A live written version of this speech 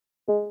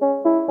Hello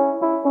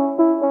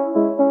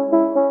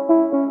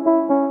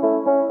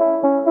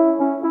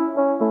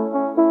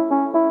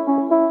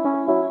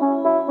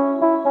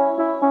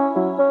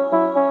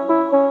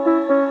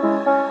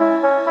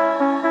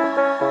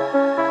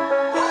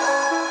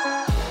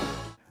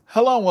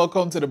and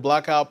welcome to the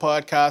Blackout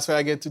Podcast, where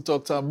I get to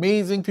talk to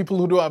amazing people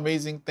who do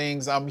amazing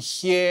things. I'm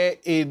here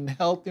in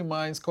Healthy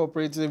Minds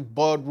Cooperative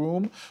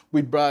Boardroom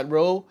with Brad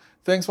Rowe.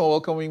 Thanks for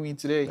welcoming me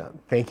today.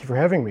 Thank you for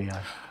having me.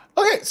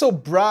 Okay, so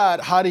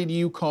Brad, how did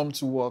you come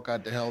to work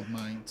at the Health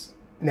Minds?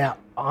 Now,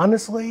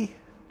 honestly,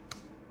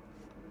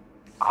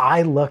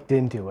 I looked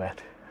into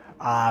it.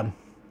 I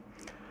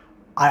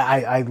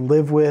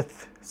live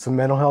with some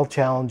mental health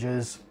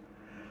challenges.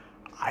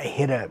 I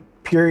hit a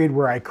period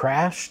where I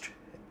crashed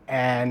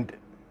and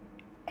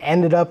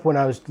ended up, when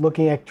I was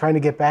looking at trying to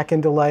get back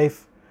into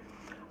life,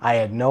 I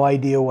had no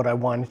idea what I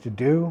wanted to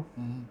do.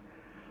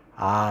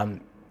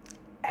 And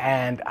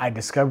I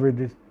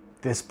discovered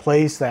this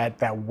place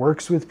that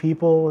works with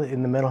people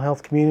in the mental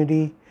health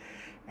community.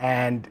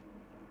 And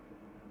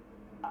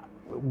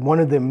one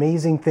of the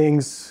amazing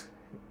things,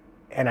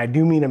 and I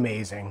do mean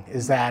amazing,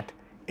 is that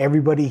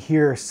everybody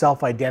here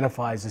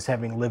self-identifies as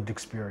having lived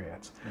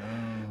experience.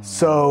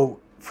 So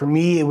for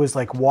me, it was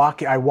like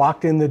I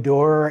walked in the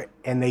door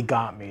and they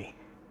got me.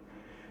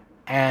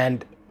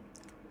 And,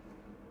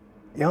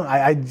 you know,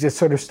 I just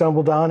sort of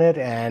stumbled on it,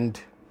 and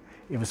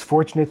it was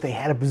fortunate they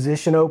had a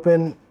position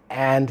open,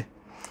 and,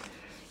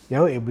 you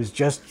know,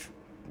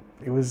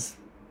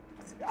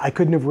 I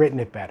couldn't have written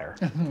it better.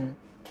 And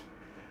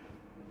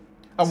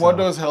what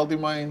does Healthy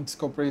Minds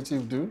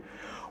Cooperative do?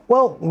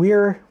 Well, we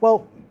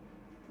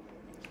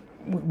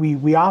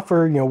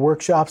offer, you know,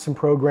 workshops and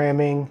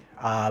programming.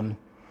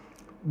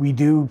 We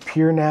do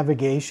peer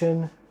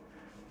navigation.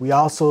 We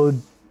also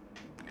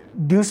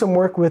do some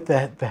work with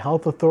the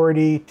health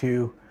authority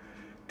to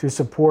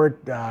support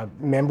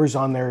members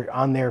on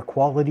their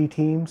quality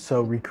teams.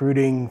 So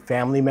recruiting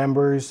family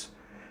members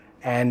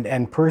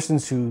and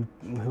persons who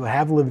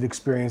have lived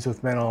experience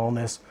with mental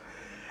illness,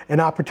 an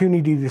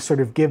opportunity to sort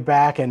of give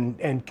back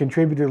and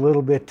contribute a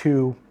little bit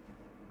to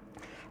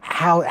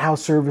how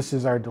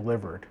services are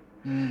delivered.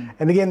 And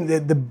again,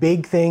 the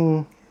big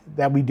thing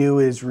that we do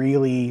is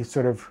really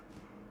sort of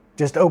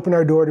just open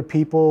our door to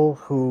people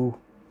who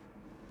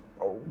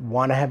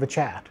want to have a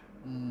chat.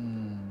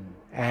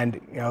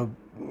 And, you know,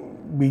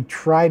 we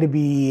try to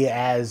be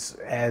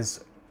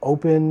as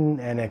open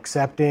and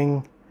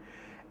accepting.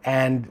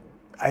 And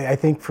I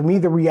think for me,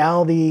 the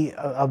reality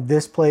of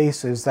this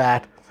place is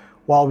that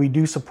while we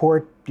do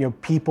support, you know,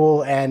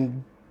 people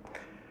and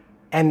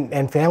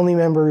family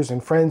members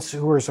and friends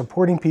who are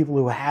supporting people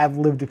who have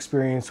lived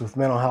experience with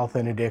mental health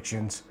and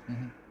addictions,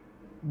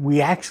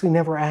 we actually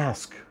never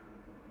ask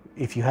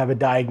if you have a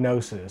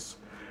diagnosis,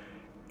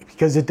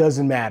 because it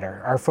doesn't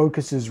matter. Our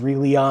focus is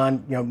really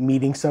on, you know,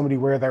 meeting somebody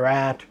where they're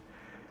at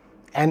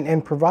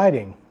and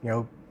providing, you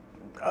know,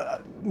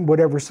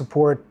 whatever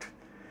support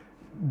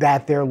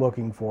that they're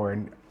looking for,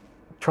 and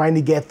trying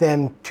to get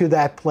them to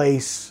that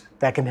place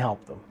that can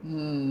help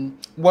them.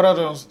 What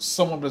are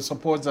some of the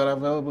supports that are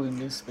available in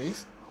this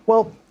space?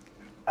 Well,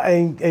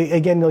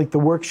 again, like the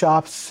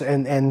workshops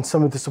and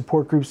some of the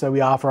support groups that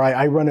we offer,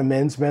 I run a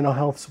men's mental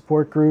health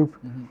support group.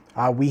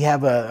 We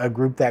have a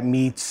group that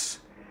meets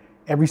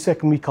every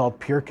second week called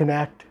Peer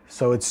Connect.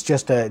 So it's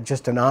just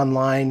an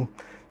online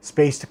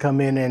space to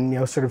come in and, you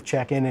know, sort of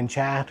check in and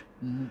chat.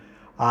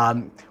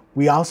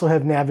 We also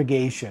have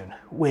navigation,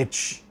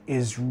 which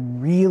is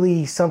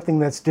really something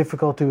that's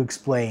difficult to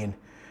explain,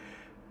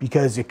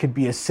 because it could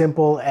be as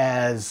simple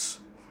as,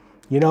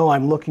 you know,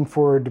 I'm looking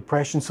for a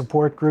depression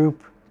support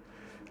group,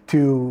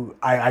 to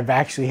I've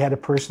actually had a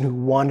person who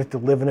wanted to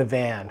live in a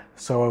van.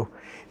 So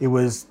it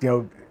was, you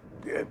know,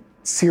 a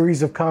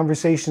series of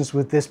conversations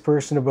with this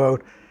person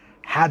about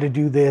how to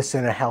do this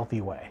in a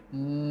healthy way.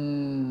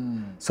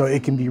 So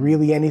it can be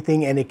really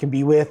anything, and it can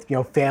be with, you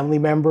know, family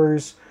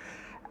members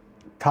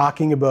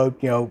talking about,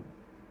 you know,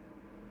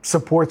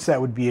 supports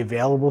that would be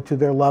available to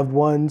their loved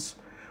ones,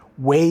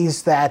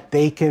 ways that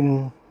they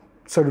can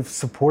sort of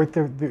support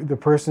the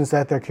persons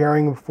that they're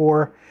caring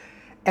for,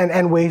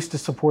 and ways to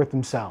support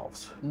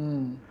themselves.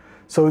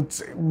 So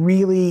it's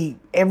really,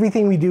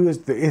 everything we do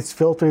it's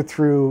filtered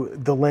through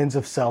the lens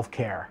of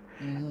self-care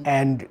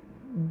and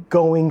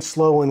going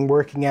slow and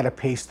working at a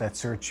pace that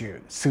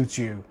suits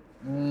you.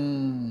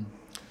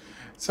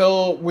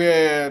 So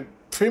we're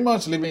pretty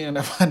much living in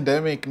a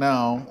pandemic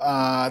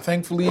now.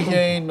 Thankfully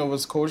here in Nova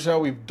Scotia,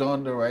 we've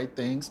done the right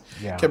things,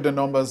 kept the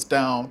numbers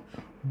down.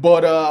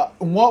 But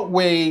in what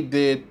way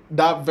did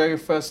that very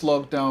first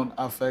lockdown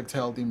affect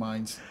Healthy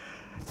Minds?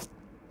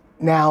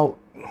 Now,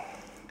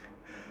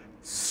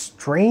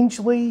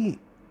 strangely,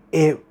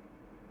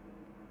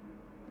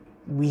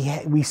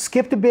 we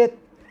skipped a bit,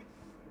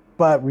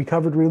 but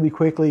recovered really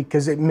quickly,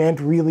 because it meant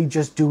really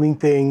just doing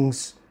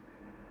things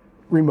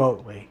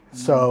remotely.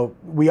 So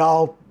we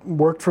all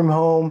worked from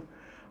home.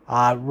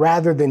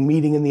 Rather than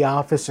meeting in the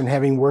office and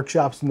having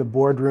workshops in the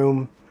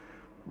boardroom,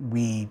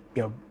 we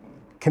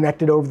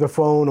connected over the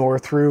phone or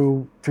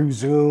through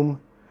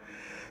Zoom.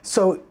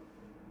 So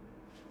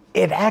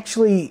it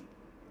actually,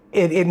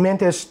 it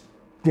meant us,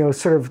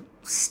 sort of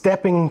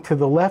stepping to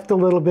the left a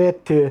little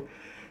bit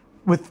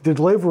with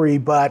delivery,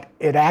 but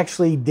it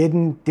actually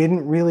didn't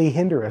really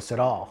hinder us at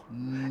all.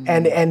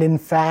 And in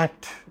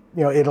fact,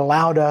 it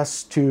allowed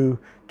us to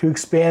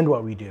expand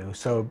what we do.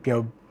 So,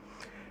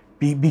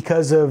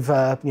 because of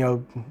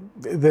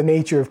the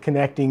nature of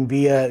connecting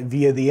via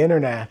the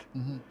internet,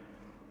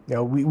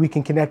 we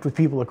can connect with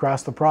people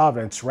across the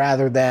province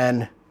rather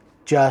than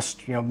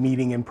just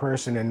meeting in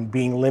person and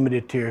being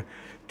limited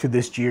to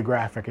this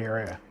geographic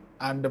area.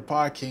 And the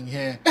parking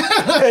here.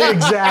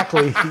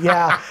 Exactly.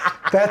 Yeah,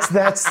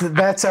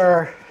 that's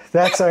our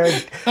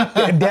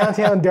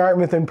downtown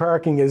Dartmouth, and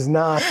parking is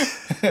not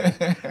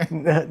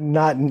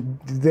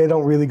they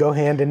don't really go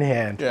hand in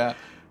hand. Yeah.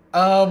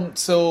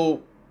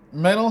 So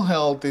mental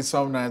health is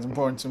something that's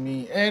important to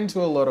me and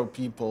to a lot of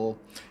people,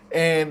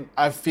 and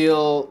I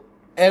feel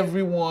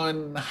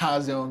everyone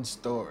has their own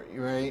story,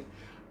 right?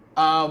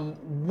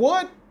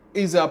 What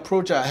is the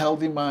approach that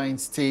Healthy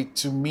Minds take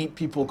to meet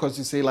people? Because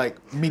you say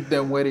meet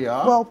them where they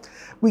are. Well,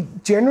 we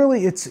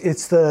generally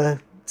it's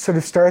the sort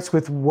of starts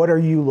with what are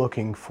you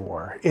looking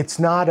for. It's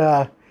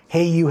not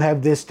hey, you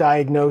have this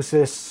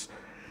diagnosis,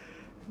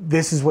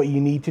 this is what you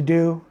need to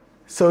do.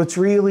 So it's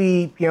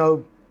really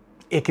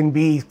it can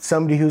be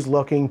somebody who's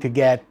looking to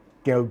get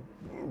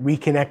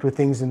reconnect with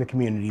things in the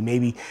community,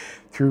 maybe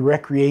through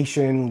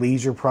recreation,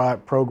 leisure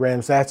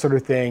programs, that sort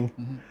of thing.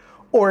 Mm-hmm.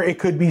 Or it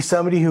could be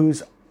somebody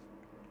who's,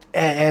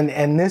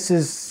 and this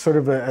is sort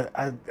of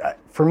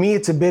for me,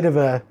 it's a bit of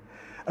a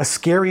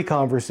scary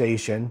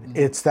conversation. Mm-hmm.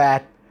 It's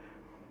that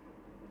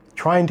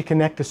trying to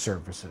connect to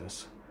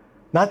services.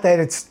 Not that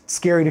it's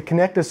scary to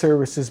connect to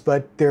services,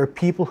 but there are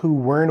people who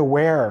weren't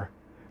aware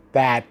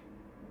that,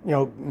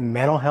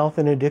 mental health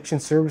and addiction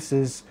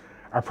services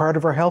are part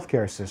of our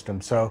healthcare system.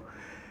 So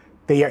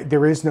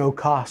there is no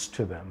cost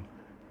to them.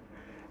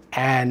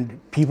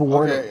 And people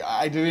weren't. Okay,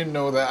 I didn't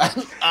know that.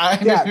 I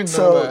didn't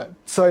know that.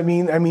 So I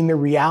mean the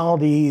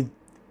reality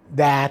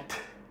that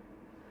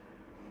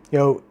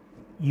you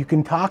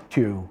can talk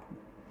to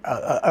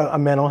a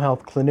mental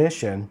health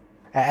clinician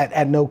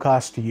at no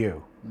cost to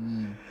you.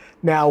 Mm.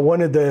 Now,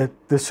 one of the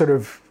sort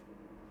of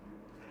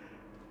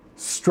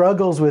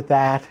struggles with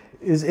that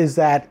is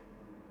that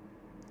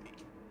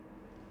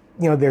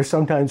there's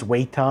sometimes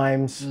wait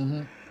times,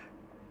 mm-hmm.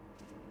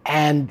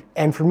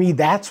 and for me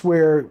that's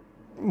where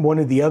one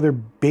of the other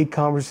big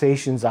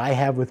conversations I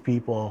have with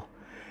people,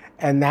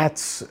 and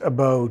that's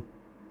about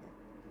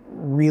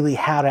really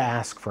how to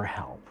ask for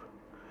help.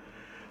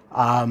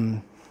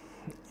 I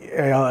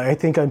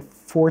think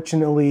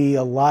unfortunately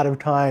a lot of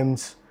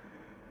times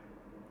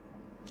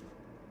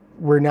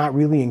we're not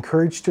really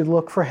encouraged to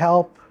look for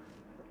help,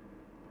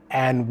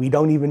 and we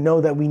don't even know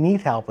that we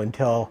need help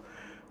until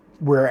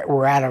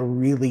we're at a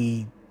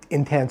really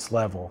intense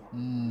level.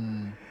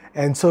 Mm.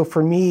 And so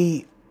for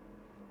me,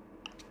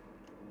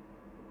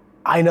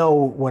 I know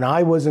when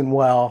I wasn't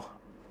well,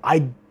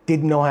 I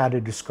didn't know how to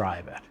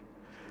describe it.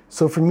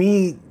 So for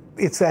me,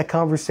 it's that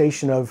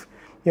conversation of,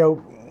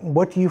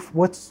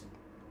 what's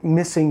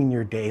missing in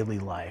your daily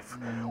life?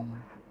 Mm.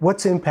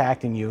 What's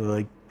impacting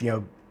you?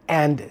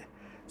 And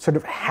sort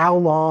of how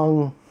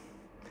long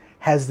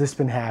has this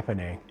been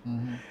happening?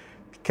 Mm-hmm.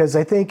 Because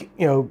I think,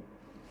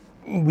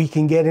 we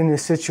can get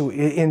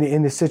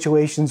into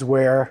situations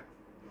where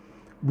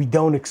we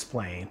don't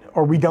explain,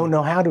 or we don't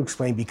know how to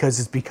explain because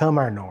it's become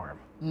our norm.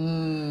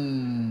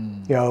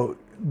 Mm.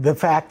 The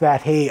fact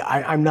that, hey,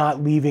 I'm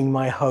not leaving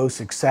my house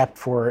except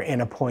for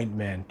an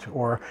appointment,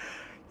 or,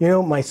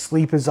 my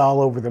sleep is all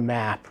over the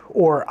map,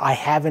 or I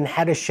haven't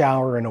had a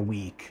shower in a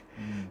week.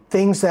 Mm.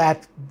 Things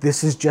that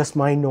this is just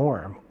my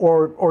norm,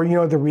 or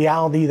the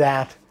reality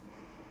that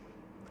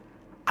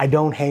I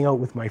don't hang out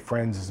with my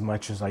friends as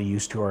much as I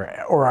used to,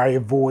 or I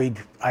avoid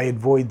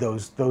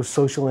those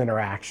social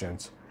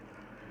interactions.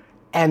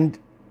 And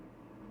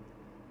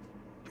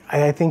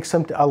I think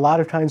a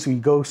lot of times we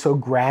go so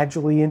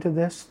gradually into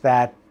this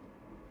that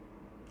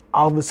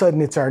all of a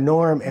sudden it's our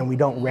norm and we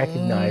don't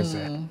recognize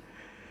it.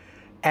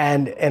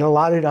 And a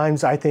lot of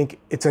times I think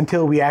it's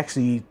until we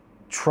actually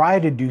try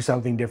to do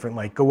something different,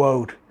 like go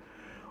out,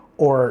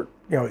 or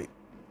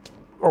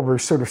we're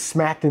sort of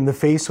smacked in the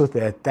face with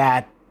it,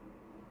 that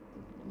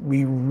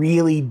we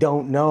really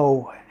don't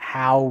know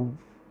how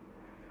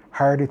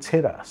hard it's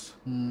hit us.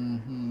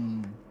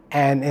 Mm-hmm.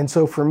 And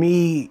so for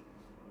me,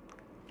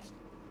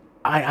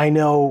 I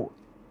know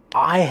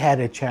I had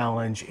a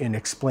challenge in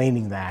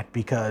explaining that,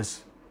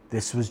 because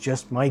this was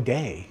just my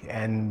day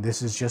and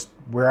this is just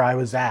where I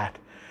was at.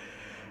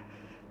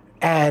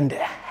 And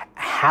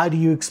how do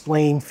you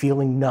explain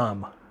feeling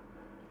numb?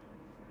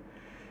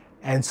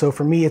 And so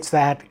for me, it's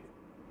that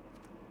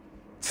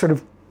sort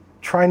of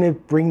trying to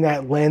bring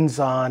that lens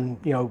on,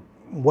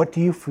 what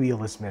do you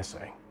feel is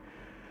missing?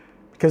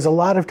 Because a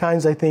lot of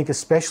times I think,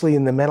 especially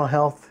in the mental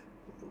health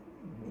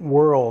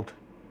world,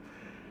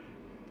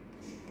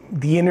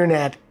 the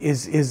internet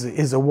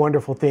is a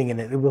wonderful thing, and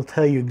it will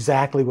tell you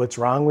exactly what's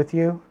wrong with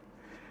you.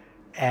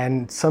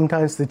 And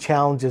sometimes the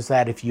challenge is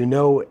that if you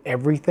know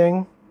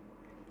everything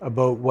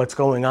about what's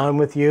going on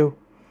with you,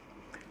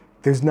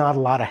 there's not a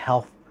lot of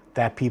help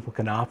that people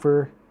can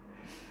offer,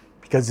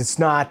 because it's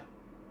not,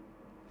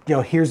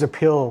 here's a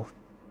pill,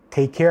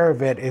 take care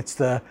of it. It's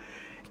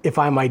if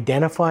I'm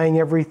identifying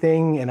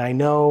everything and I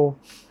know,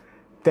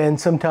 then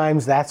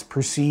sometimes that's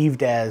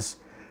perceived as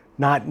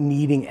not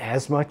needing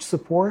as much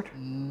support.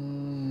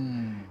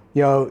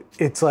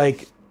 It's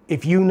like,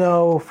 if you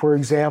know, for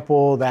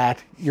example,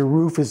 that your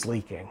roof is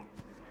leaking,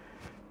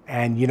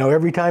 and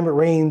every time it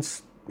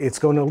rains, it's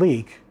going to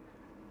leak,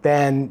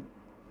 then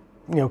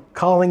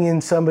calling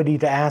in somebody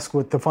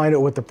to find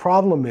out what the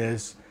problem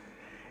is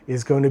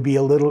going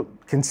to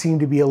can seem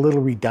to be a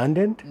little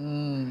redundant.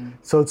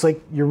 So it's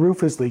like, your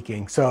roof is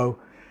leaking. So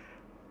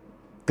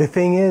the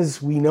thing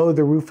is, we know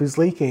the roof is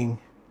leaking.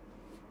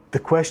 The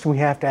question we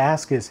have to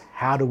ask is,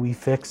 how do we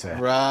fix it?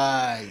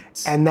 Right.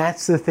 And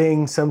that's the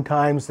thing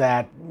sometimes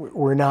that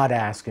we're not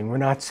asking. We're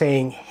not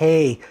saying,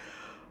 hey,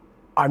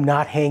 I'm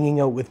not hanging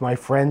out with my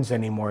friends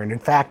anymore. And in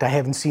fact, I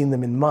haven't seen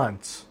them in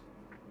months.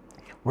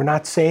 We're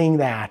not saying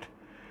that.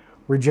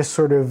 We're just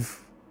sort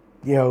of,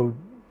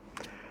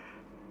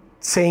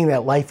 saying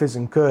that life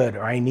isn't good,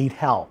 or I need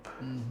help.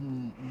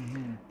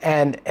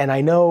 And I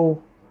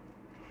know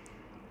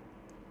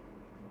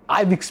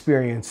I've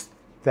experienced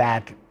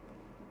that,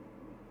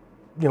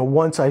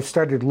 once I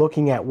started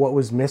looking at what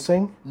was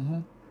missing,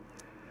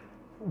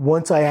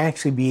 once I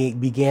actually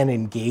began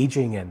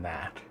engaging in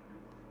that,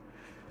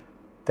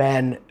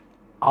 then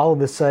all of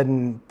a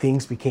sudden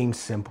things became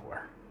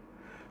simpler.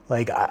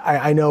 Like,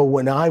 I know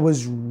when I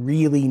was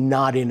really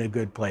not in a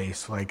good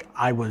place, like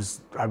I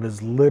was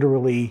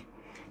literally,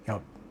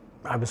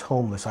 I was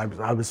homeless.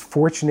 I was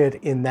fortunate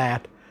in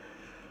that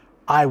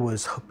I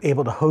was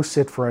able to host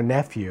sit for a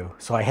nephew,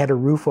 so I had a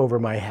roof over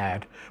my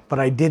head, but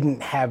I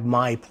didn't have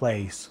my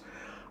place.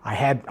 I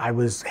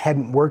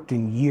hadn't worked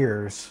in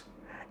years,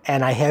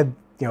 and I had,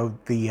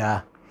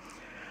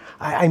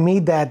 I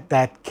made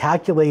that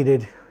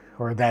calculated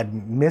or that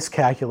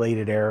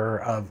miscalculated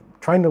error of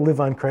trying to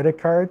live on credit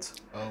cards.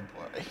 Oh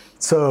boy.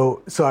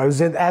 So I was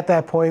at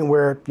that point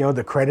where,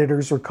 the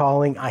creditors were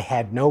calling. I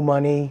had no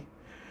money,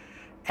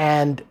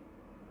 and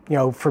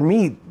for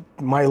me,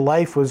 my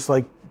life was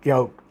like,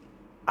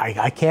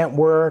 I can't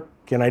work,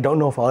 and I don't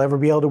know if I'll ever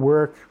be able to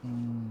work.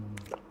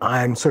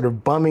 I'm sort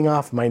of bumming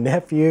off my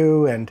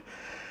nephew, and,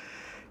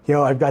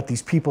 I've got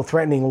these people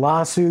threatening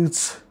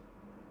lawsuits,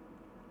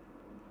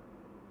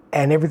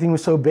 and everything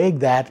was so big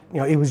that,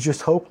 it was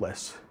just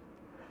hopeless.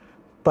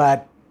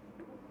 But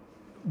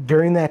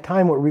during that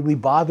time, what really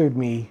bothered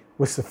me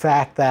was the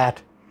fact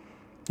that,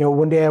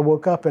 one day I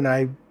woke up and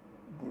I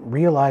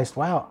realized,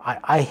 wow,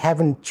 I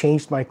haven't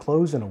changed my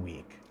clothes in a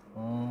week.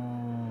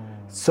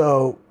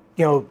 So,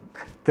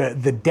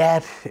 the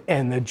debt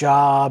and the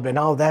job and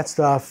all that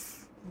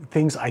stuff,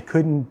 things I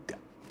couldn't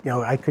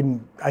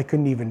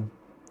even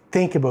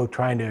think about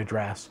trying to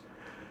address.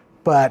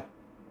 But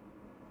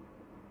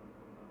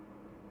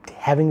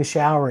having a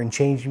shower and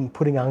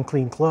putting on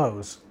clean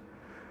clothes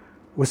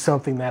was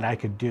something that I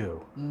could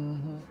do.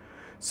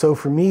 So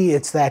for me,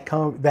 it's that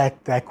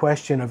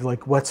question of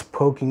like, what's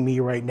poking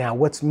me right now?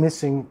 What's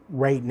missing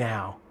right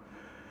now?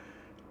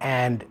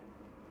 And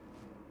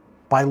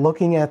by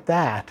looking at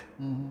that,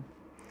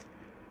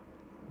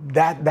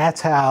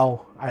 that's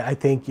how I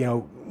think,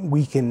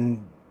 we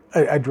can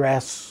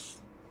address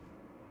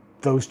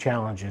those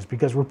challenges,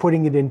 because we're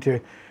putting it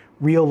into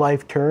real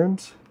life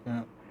terms.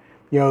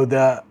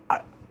 Yeah.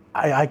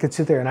 I could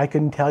sit there and I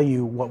couldn't tell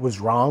you what was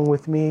wrong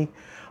with me.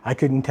 I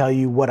couldn't tell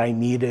you what I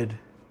needed.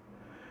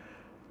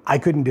 I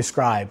couldn't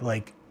describe,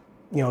 like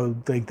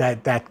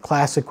that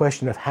classic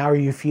question of, how are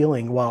you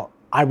feeling? Well,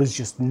 I was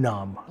just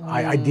numb.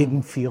 I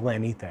didn't feel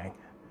anything.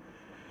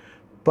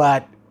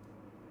 But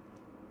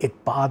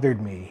it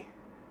bothered me.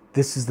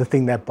 This is the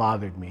thing that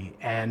bothered me.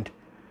 And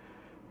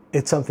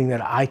it's something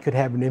that I could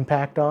have an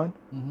impact on.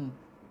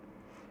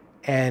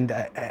 And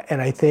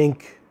I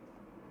think,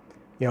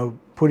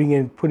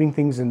 putting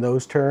things in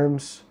those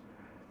terms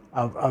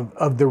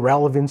of the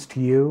relevance to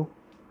you,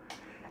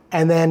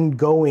 and then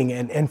going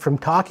and from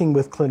talking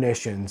with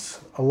clinicians,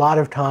 a lot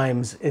of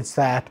times it's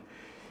that,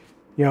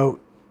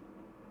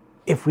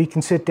 if we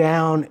can sit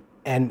down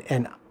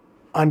and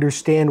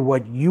understand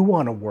what you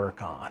want to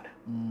work on,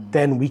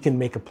 then we can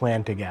make a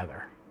plan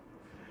together.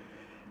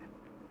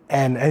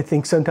 And I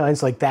think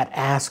sometimes like that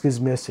ask is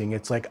missing.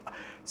 It's like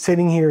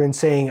sitting here and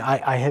saying,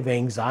 I have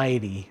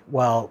anxiety.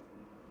 Well,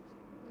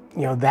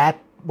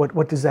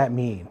 what does that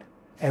mean?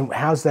 And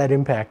how's that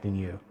impacting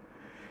you?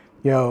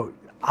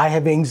 I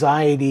have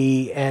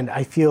anxiety and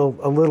I feel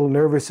a little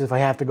nervous if I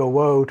have to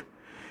go out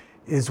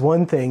is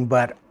one thing,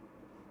 but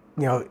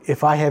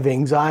if I have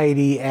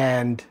anxiety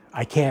and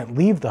I can't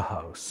leave the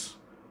house,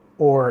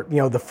 or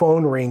the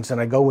phone rings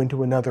and I go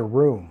into another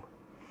room,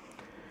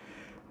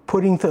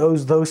 putting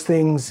those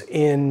things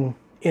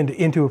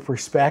into a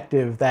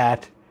perspective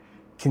that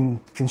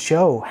can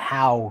show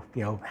how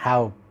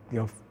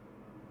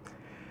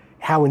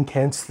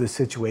intense the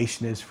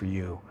situation is for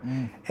you.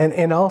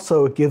 And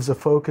also it gives a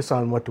focus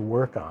on what to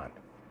work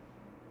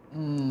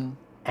on.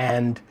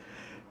 And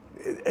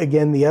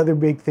again, the other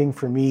big thing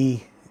for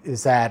me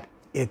is that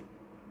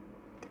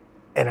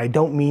and I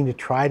don't mean to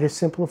try to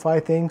simplify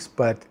things,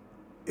 but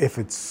if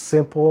it's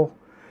simple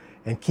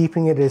and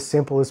keeping it as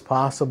simple as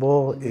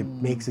possible, it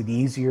makes it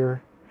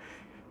easier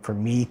for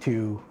me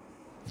to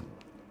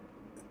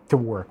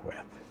work with.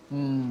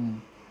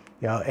 You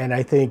know, and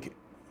I think,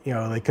 you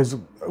know, like, because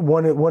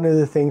one of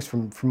the things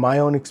from my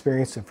own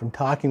experience and from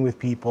talking with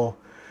people,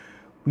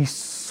 we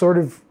sort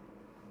of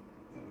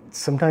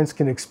sometimes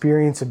can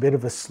experience a bit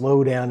of a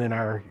slowdown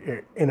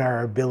in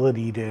our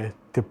ability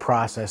to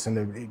process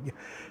and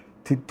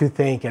to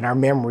think, and our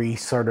memory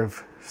sort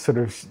of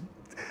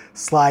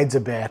slides a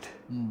bit.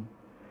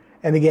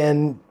 And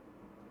again,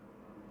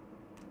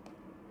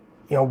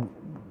 you know,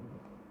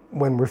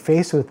 when we're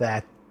faced with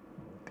that,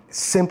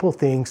 simple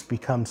things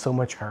become so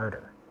much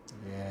harder.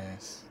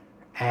 Yes.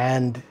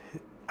 And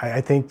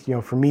I think, you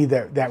know, for me,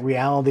 that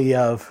reality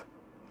of,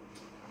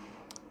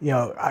 you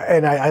know,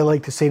 I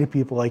like to say to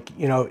people, like,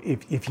 you know,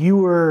 if you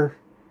were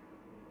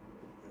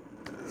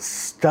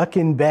stuck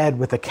in bed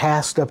with a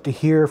cast up to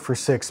here for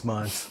 6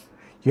 months,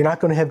 you're not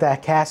going to have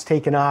that cast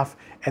taken off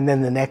and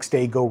then the next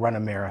day go run a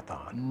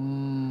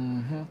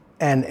marathon.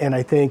 And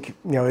I think,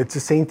 you know, it's the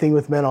same thing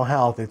with mental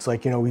health. It's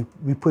like, you know,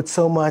 we put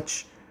so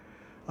much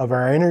of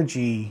our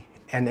energy,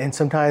 and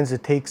sometimes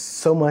it takes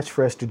so much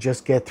for us to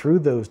just get through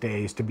those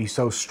days, to be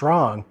so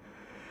strong,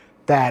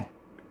 that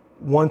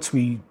once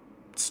we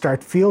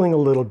start feeling a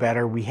little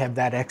better, we have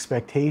that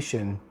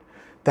expectation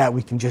that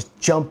we can just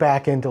jump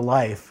back into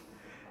life,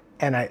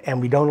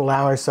 and we don't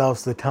allow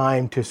ourselves the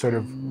time to sort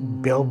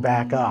of build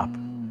back up.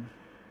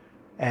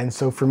 And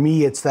so for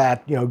me, it's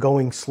that, you know,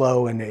 going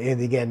slow, and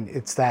again,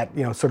 it's that,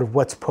 you know, sort of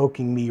what's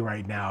poking me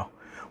right now.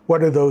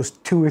 What are those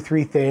 2 or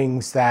 3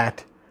 things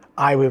that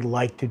I would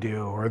like to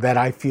do, or that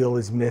I feel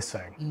is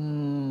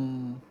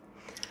missing?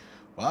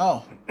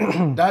 Wow.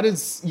 That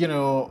is, you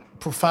know,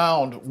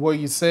 profound what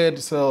you said.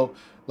 So,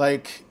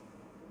 like,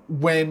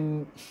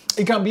 when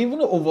it can be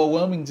even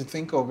overwhelming to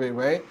think of it,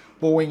 right?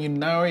 But when you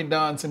narrow it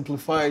down,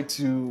 simplify it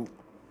to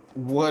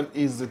what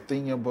is the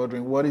thing you're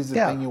bothering, what is the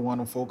thing you want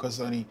to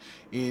focus on,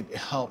 it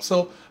helps.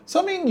 So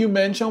something you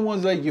mentioned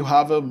was that you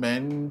have a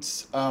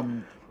men's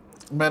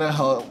mental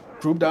health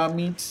group that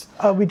meets.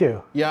 We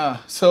do. Yeah.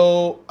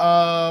 So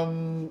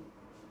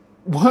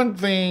one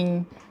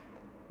thing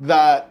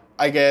that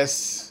I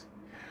guess,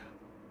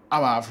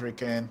 I'm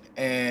African,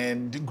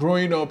 and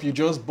growing up, you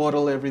just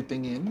bottle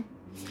everything in.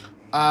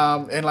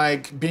 And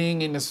like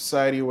being in a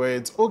society where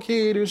it's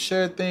okay to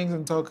share things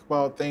and talk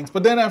about things.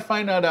 But then I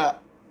find out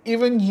that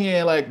even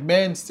here, like,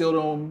 men still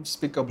don't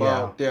speak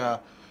about their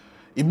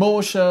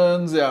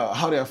emotions,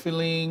 how they're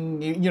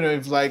feeling. You know,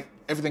 if like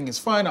everything is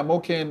fine, I'm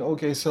okay and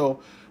okay.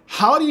 So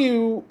how do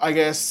you, I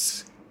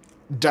guess,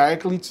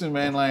 directly to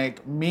men,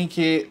 like, make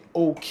it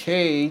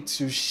okay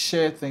to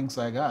share things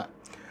like that?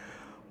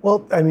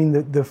 Well, I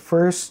mean, the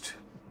first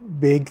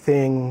big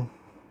thing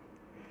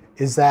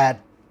is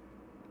that,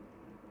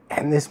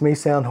 and this may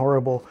sound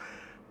horrible,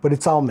 but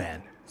it's all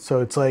men.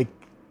 So it's like,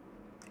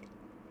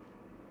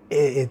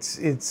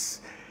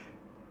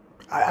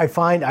 I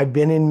find I've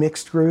been in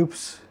mixed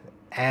groups,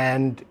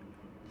 and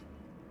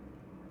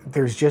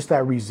there's just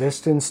that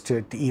resistance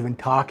to even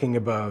talking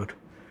about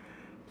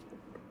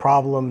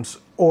problems,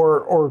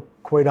 or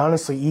quite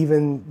honestly,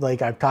 even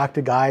like I've talked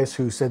to guys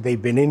who said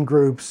they've been in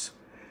groups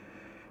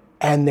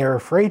and they're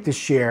afraid to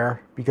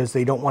share because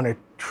they don't want to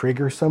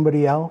trigger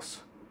somebody else.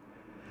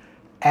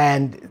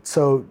 And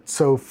so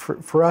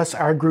for us,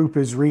 our group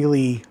is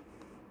really,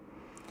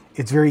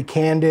 it's very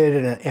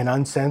candid and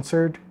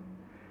uncensored.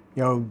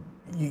 You know,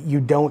 you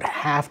don't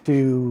have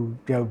to,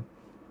 you know,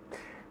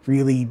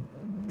 really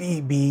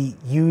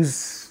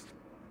use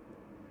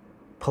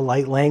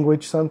polite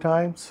language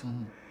sometimes.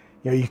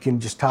 You know, you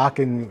can just talk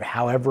and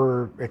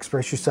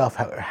express yourself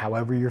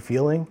however you're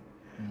feeling.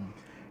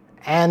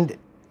 And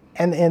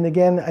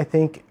again, I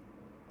think,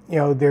 you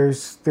know,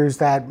 there's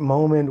that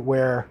moment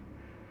where,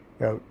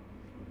 you know,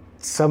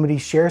 somebody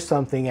shares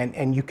something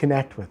and you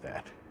connect with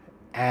it.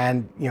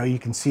 And, you know, you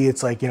can see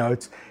it's like, you know,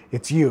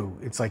 it's you.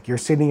 It's like you're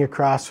sitting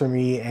across from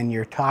me and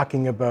you're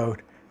talking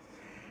about,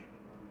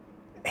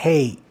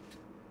 hey,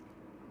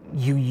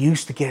 you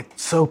used to get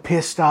so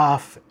pissed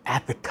off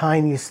at the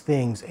tiniest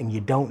things and you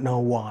don't know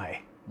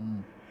why.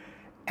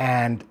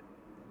 And,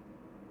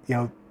 you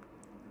know,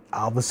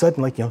 all of a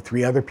sudden, like, you know,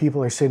 3 other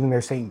people are sitting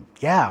there saying,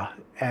 yeah.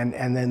 And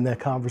then the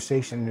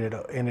conversation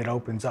it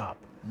opens up.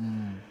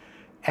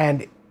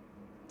 And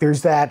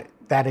there's that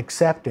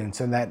acceptance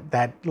and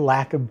that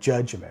lack of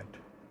judgment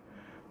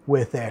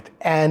with it.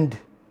 And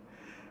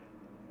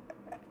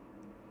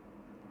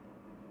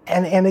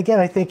again,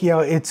 I think, you know,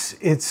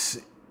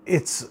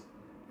 it's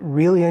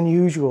really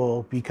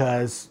unusual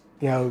because,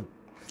 you know,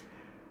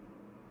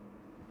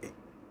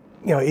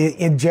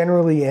 it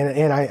generally,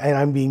 and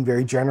I'm being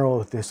very general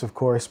with this, of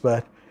course,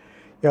 but,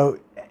 you know,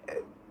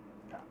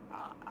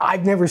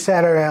 I've never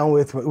sat around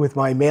with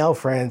my male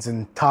friends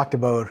and talked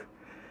about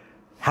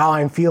how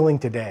I'm feeling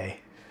today.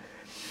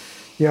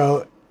 You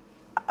know,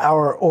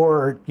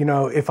 or you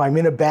know, if I'm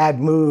in a bad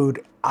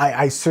mood,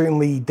 I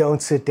certainly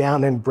don't sit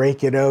down and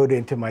break it out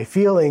into my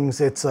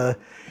feelings. It's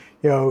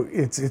You know,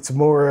 it's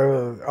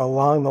more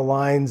along the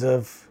lines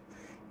of,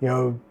 you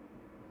know,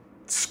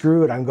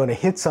 screw it, I'm going to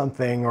hit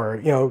something, or,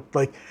 you know,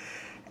 like,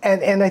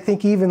 and I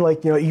think even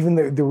like, you know,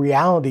 even the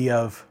reality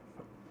of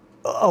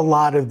a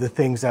lot of the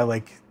things that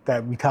like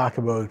that we talk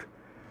about,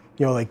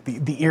 you know, like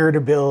the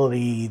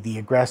irritability, the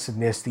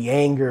aggressiveness, the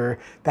anger,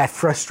 that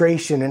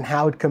frustration, and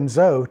how it comes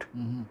out.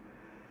 Mm-hmm.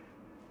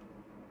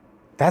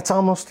 That's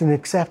almost an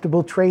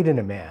acceptable trait in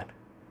a man.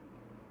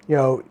 You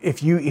know,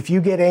 if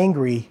you get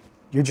angry,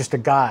 you're just a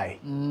guy.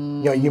 You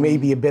know, you may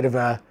be a bit of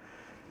a,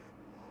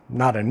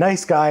 not a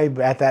nice guy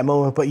at that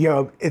moment, but, you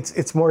know,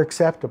 it's more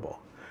acceptable.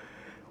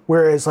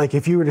 Whereas, like,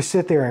 if you were to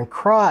sit there and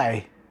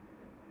cry,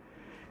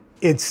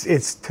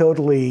 it's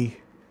totally,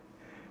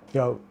 you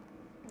know,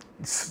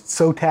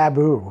 so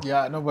taboo.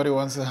 Yeah, nobody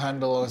wants to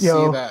handle or see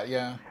that.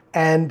 Yeah.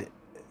 And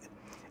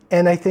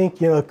I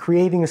think, you know,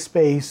 creating a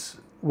space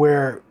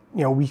where,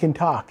 you know, we can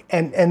talk.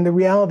 And the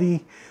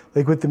reality,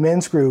 like with the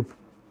men's group,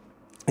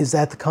 is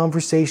that the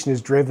conversation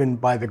is driven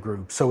by the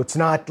group. So it's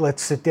not,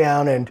 let's sit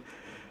down and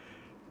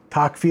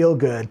talk feel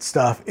good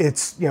stuff.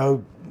 It's, you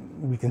know,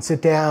 we can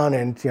sit down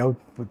and, you know,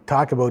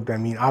 talk about, I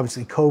mean,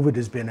 obviously COVID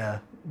has been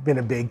a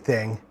big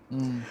thing.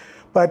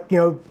 But, you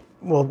know,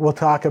 we'll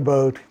talk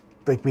about,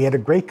 like, we had a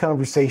great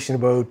conversation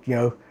about, you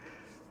know,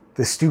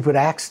 the stupid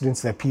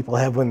accidents that people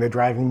have when they're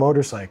driving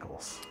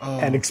motorcycles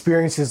and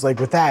experiences like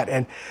with that.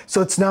 And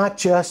so it's not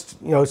just,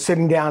 you know,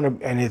 sitting down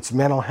and it's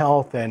mental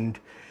health, and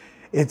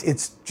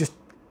it's just,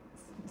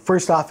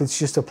 first off, it's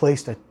just a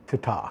place to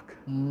talk.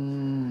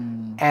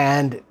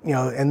 And, you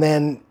know, and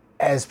then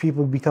as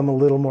people become a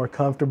little more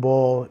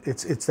comfortable,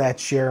 it's that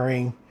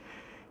sharing,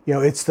 you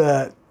know, it's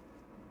the,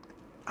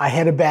 I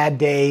had a bad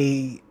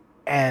day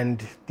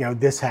and, you know,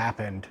 this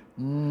happened.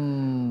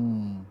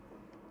 And,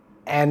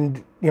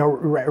 you know,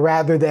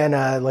 rather than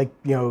like,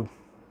 you know,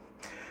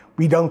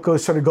 we don't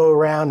go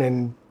around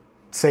and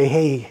say,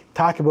 hey,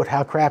 talk about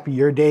how crappy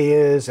your day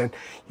is and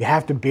you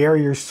have to bare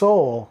your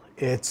soul.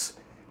 It's,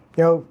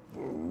 you know,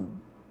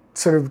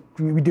 sort of,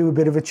 we do a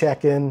bit of a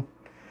check-in,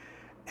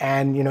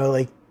 and, you know,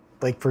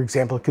 like for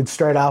example, it could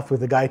start off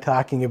with a guy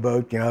talking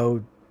about, you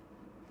know,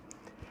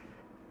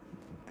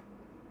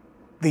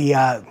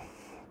 the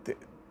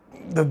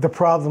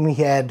problem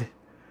he had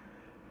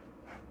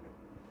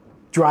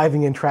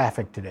driving in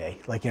traffic today,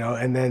 like, you know,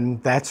 and then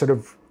that sort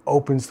of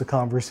opens the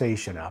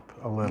conversation up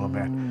a little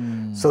bit.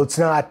 So it's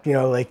not, you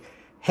know, like,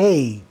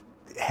 hey,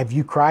 have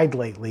you cried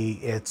lately?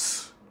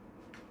 It's,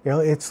 you know,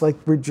 it's like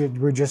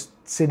we're just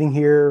sitting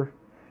here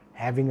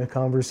having a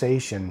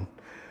conversation,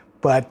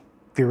 but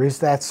there is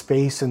that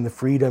space and the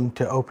freedom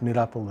to open it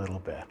up a little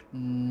bit.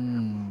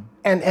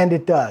 And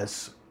it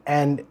does.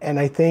 And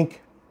I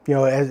think, you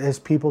know, as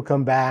people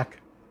come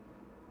back,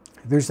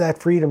 there's that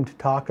freedom to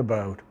talk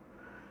about,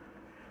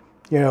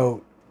 you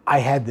know, I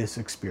had this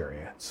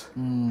experience.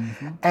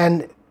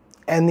 And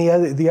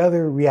the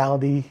other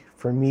reality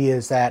for me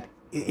is that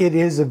it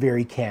is a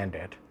very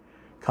candid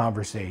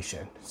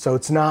conversation. So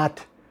it's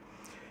not,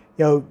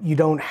 you know, you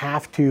don't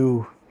have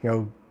to, you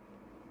know,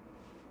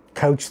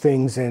 couch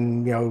things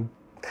in, you know,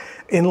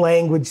 in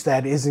language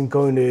that isn't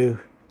going to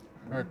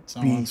hurt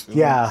someone's feelings.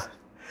 Yeah.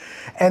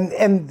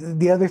 And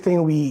the other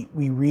thing we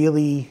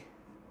really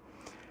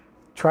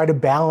try to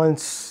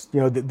balance, you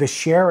know, the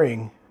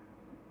sharing,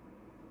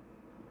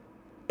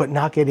 but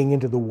not getting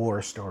into the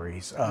war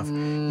stories of, you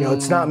know,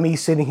 it's not me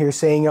sitting here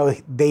saying, oh,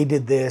 they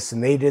did this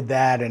and they did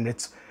that, and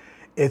it's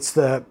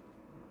the,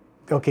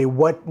 okay,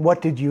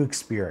 what did you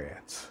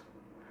experience?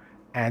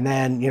 And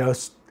then, you know,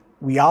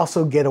 we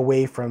also get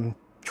away from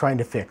trying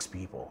to fix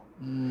people.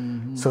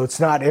 So it's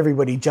not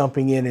everybody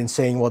jumping in and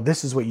saying, well,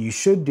 this is what you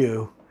should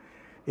do.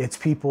 It's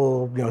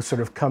people, you know,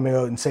 sort of coming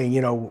out and saying,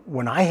 you know,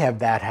 when I have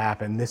that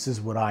happen, this is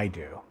what I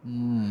do.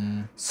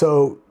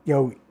 So, you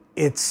know,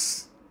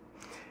 it's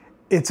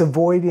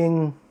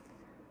avoiding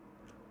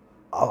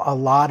a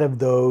lot of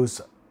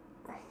those,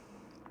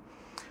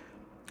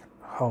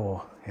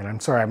 and I'm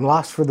sorry, I'm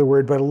lost for the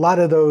word, but a lot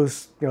of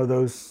those, you know,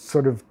 those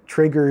sort of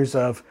triggers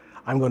of,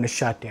 I'm going to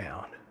shut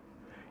down.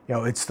 You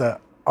know, it's the,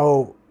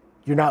 oh,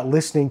 you're not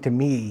listening to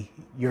me,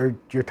 you're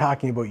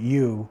talking about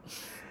you.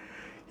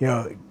 You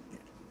know,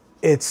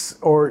 it's,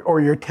 or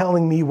you're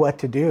telling me what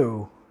to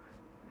do.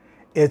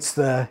 It's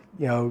the,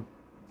 you know,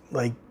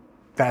 like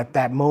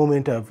that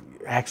moment of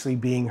actually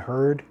being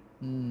heard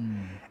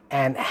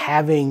and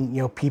having,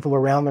 you know, people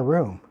around the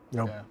room, you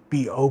know,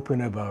 be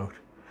open about,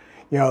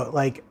 you know,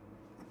 like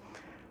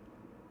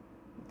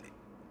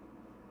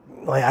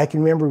I can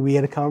remember we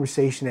had a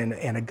conversation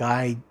and a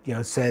guy, you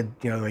know, said,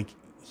 you know, like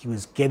he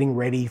was getting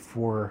ready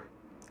for,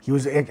 he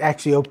was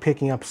actually out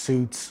picking up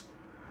suits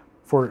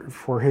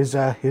for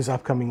his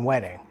upcoming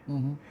wedding.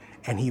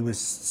 And he was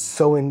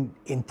so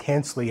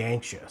intensely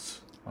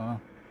anxious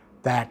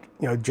that,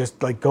 you know,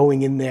 just like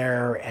going in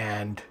there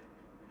and,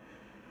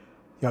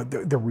 you know,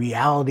 the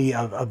reality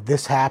of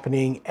this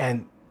happening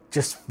and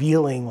just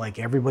feeling like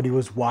everybody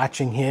was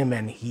watching him,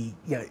 and he,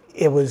 you know,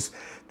 it was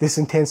this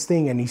intense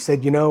thing. And he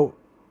said, you know,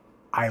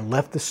 I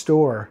left the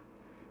store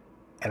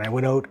and I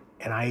went out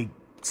and I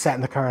sat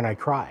in the car and I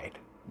cried.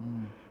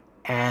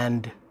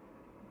 And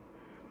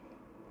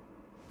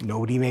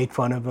nobody made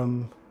fun of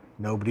him,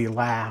 nobody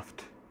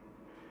laughed,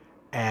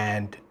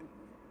 and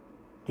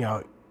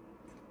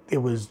it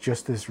was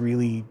just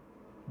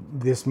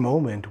this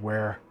moment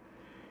where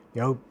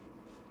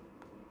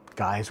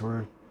guys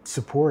were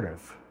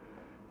supportive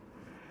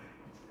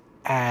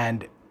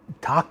and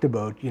talked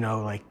about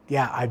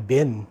I've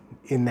been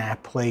in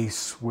that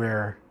place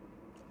where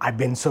I've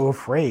been so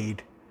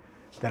afraid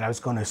that I was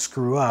going to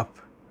screw up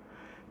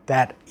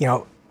that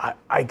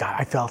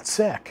I felt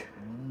sick.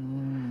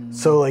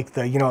 So like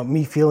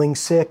me feeling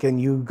sick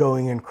and you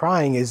going and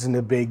crying isn't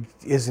a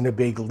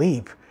big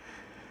leap.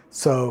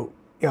 So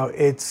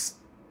it's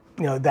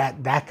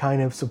that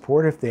kind of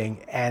supportive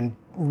thing and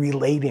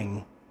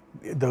relating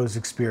those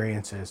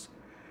experiences.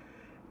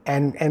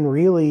 And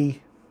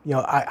really,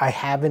 I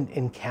haven't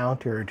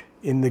encountered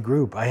in the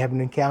group, I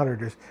haven't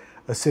encountered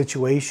a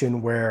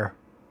situation where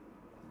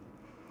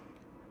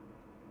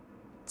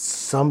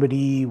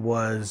somebody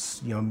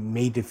was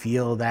made to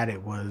feel that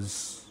it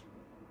was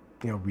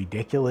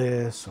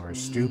ridiculous or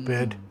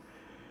stupid.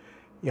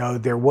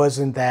 There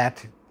wasn't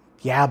that,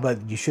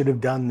 but you should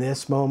have done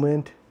this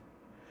moment.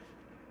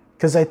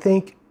 Because I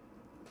think,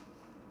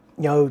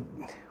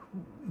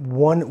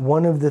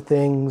 one of the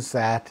things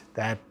that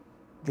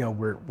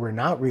we're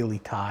not really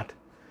taught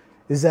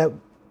is that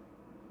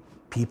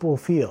people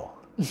feel,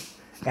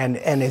 and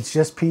it's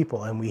just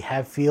people, and we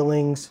have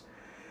feelings,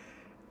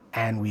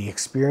 and we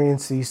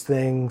experience these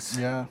things.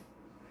 Yeah.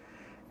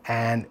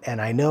 And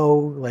I know,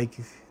 like,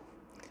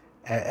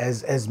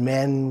 as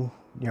men,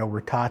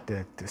 we're taught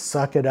to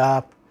suck it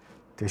up,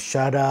 to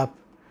shut up,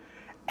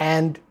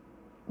 and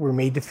we're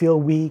made to feel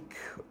weak.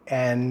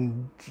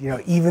 And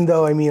even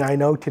though I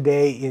know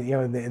today,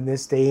 in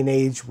this day and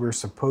age, we're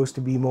supposed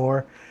to be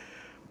more,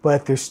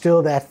 but there's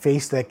still that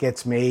face that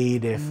gets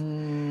made if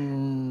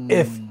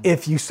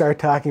you start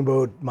talking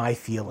about my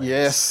feelings.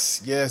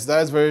 Yes,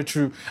 that's very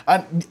true.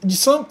 And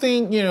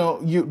something,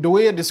 the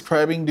way you're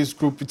describing this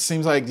group, it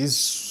seems like this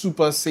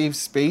super safe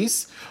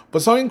space.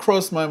 But something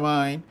crossed my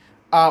mind.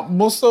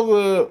 Most of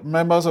the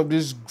members of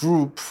this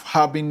group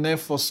have been there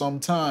for some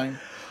time.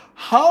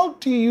 How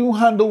do you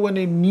handle when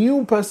a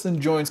new person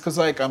joins? Because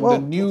the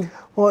new...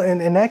 Well,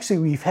 and actually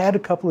we've had a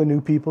couple of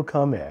new people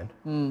come in.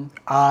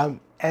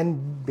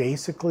 And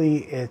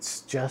basically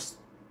it's just,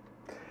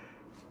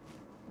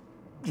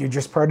 you're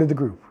just part of the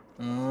group.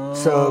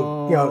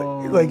 So,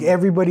 like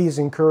everybody is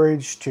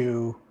encouraged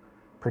to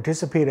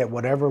participate at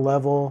whatever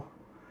level.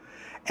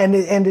 And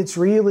it's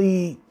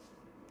really,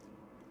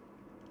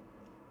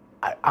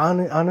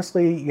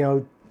 honestly,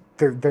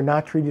 they're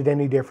not treated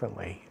any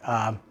differently.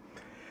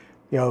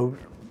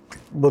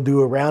 We'll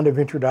do a round of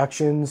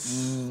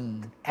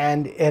introductions,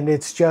 and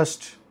it's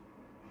just,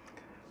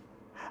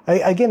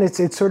 again,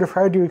 it's sort of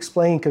hard to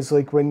explain because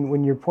like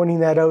when you're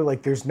pointing that out,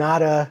 like there's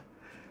not a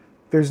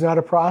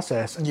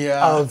process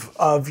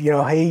of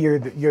hey, you're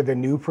the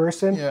new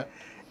person. Yeah.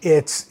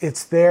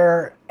 It's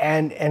there,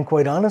 and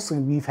quite honestly,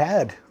 we've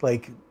had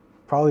like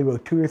probably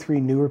about 2 or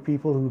 3 newer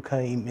people who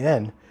came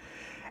in,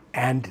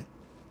 and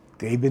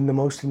they've been the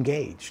most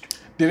engaged.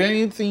 Did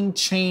anything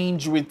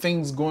change with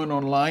things going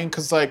online?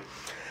 Because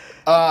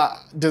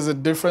there's a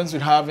difference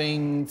with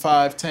having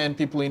 5, 10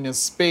 people in a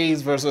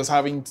space versus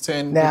having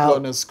 10 people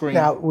on a screen.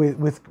 Now,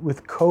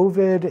 with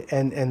COVID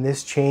and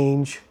this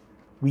change,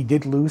 we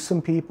did lose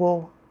some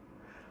people.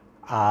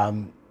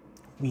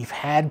 We've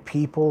had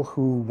people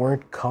who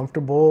weren't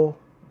comfortable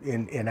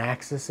in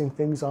accessing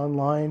things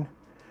online.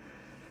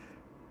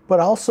 But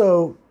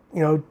also,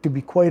 to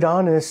be quite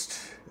honest,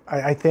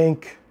 I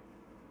think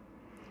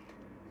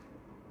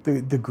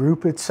the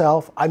group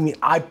itself,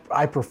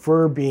 I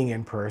prefer being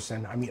in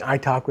person. I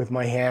talk with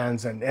my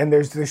hands, and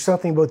there's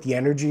something about the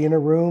energy in a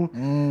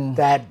room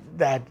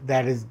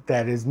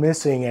that is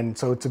missing, and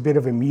so it's a bit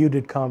of a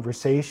muted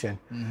conversation.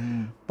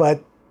 Mm-hmm.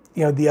 But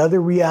the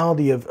other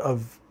reality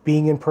of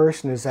being in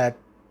person is that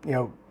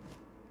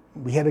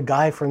we had a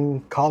guy from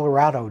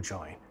Colorado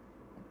join.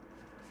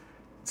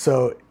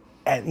 So,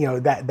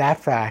 and that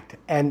fact,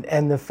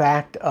 and the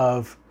fact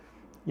of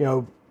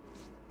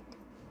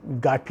we've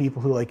got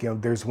people who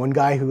there's one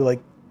guy who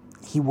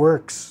he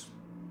works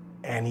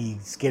and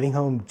he's getting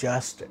home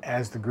just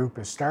as the group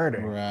is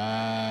starting.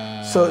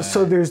 Right. So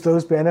there's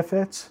those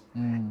benefits.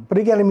 But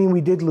again,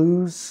 we did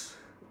lose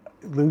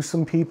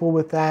some people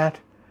with that.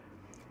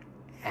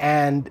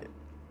 And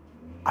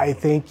I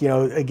think,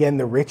 again,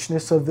 the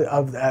richness of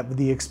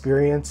the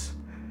experience,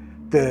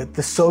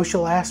 the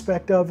social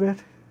aspect of it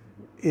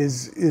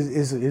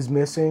is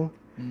missing.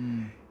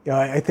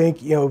 I think,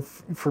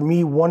 for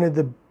me, one of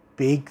the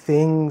big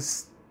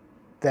things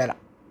that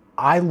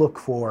I look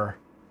for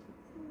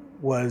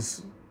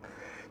was,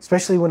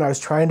 especially when I was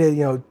trying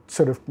to,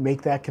 sort of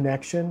make that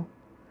connection,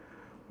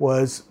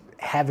 was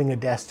having a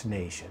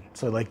destination.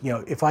 So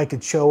if I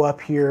could show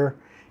up here,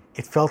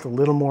 it felt a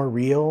little more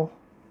real.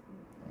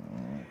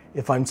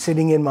 If I'm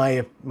sitting in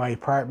my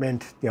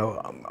apartment,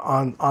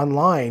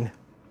 online,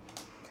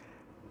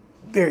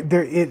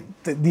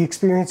 the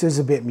experience is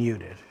a bit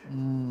muted.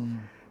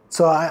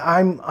 So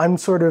I'm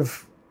sort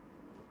of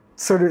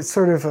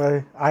sort of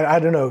I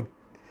don't know,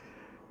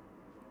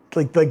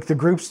 like the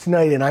groups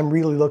tonight, and I'm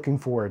really looking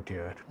forward to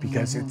it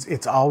because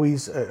it's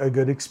always a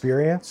good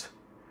experience.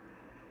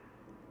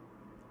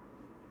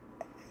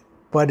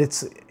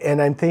 But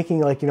and I'm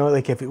thinking, like,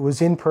 like if it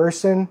was in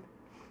person,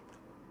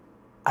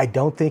 I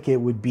don't think it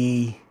would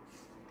be,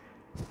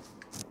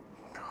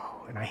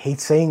 and I hate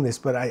saying this,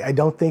 but I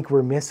don't think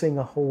we're missing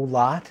a whole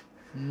lot.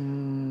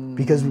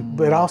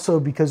 But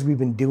also because we've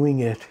been doing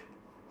it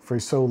for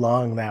so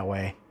long that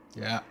way.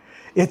 Yeah.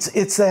 I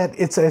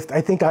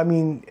think, I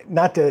mean,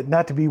 not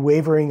to be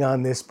wavering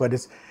on this, but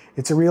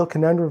it's a real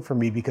conundrum for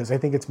me because I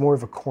think it's more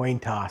of a coin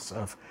toss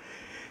of,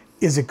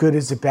 is it good,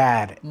 is it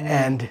bad?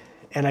 And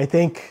I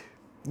think,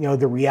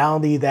 the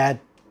reality that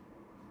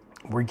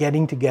we're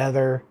getting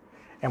together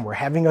and we're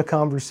having a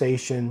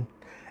conversation,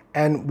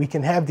 and we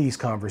can have these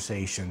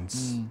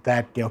conversations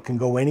that, can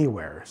go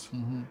anywhere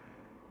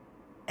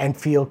and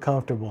feel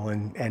comfortable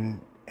and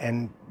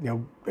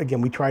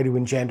again, we try to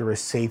engender a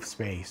safe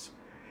space.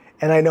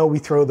 And I know we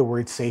throw the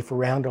word safe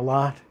around a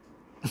lot,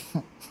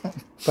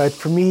 but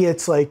for me,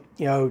 it's like,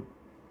 you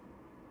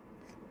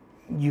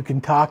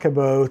can talk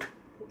about,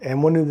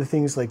 and one of the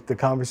things, like the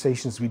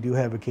conversations we do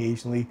have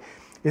occasionally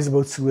is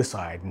about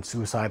suicide and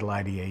suicidal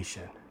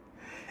ideation.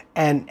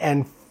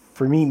 And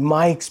for me,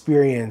 my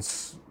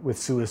experience with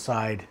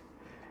suicide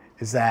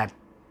is that,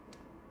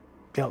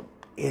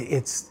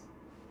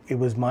 it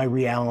was my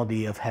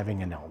reality of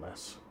having an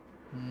illness.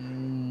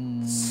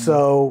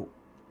 So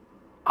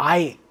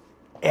I've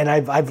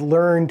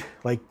learned,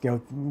 like,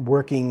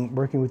 working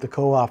with the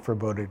co-op for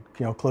about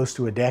close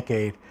to a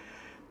decade,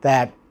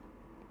 that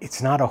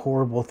it's not a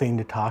horrible thing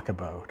to talk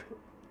about,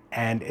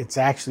 and it's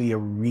actually a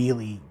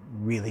really,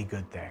 really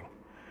good thing.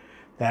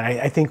 That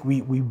I think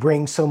we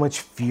bring so much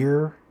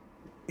fear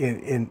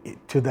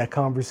to that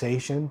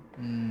conversation,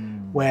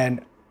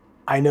 when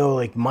I know,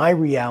 like, my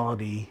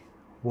reality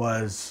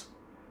was,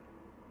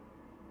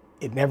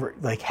 it never,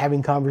 like,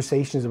 having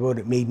conversations about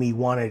it made me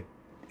want to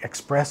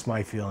express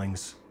my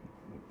feelings.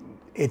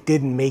 It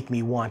didn't make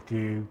me want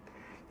to,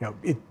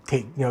 it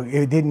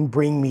didn't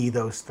bring me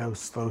those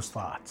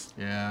thoughts.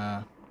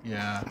 Yeah.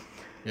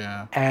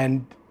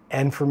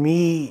 And for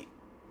me,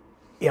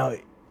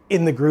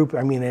 in the group,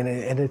 I mean,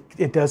 and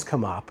it does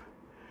come up,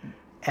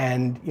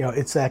 and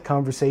it's that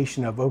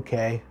conversation of,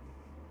 okay,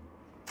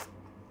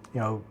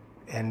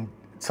 and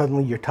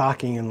suddenly you're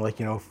talking, and, like,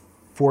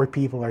 4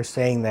 people are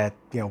saying that,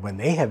 when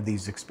they have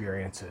these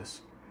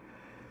experiences.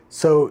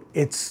 So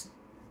it's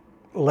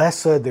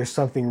less there's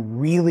something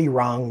really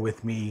wrong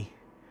with me,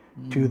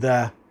 to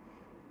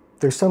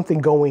there's something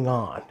going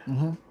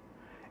on.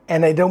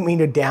 And I don't mean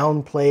to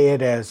downplay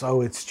it as,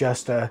 oh, it's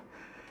just and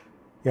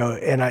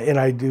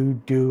I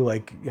do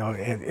like,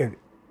 and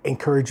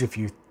encourage, if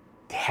you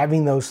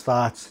having those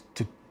thoughts,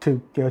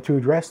 to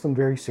address them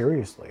very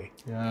seriously.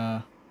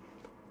 Yeah.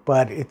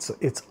 But it's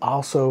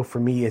also, for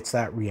me, it's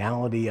that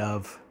reality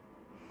of,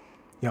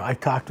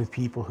 I've talked with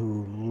people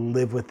who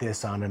live with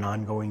this on an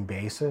ongoing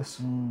basis,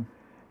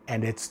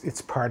 and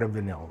it's part of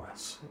an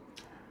illness.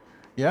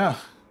 Yeah.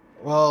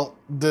 Well,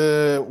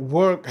 the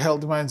work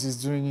Healthy Minds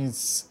is doing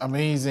is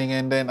amazing,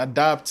 and then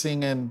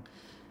adapting and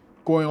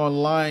going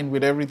online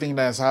with everything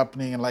that's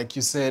happening, and, like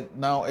you said,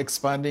 now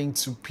expanding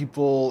to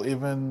people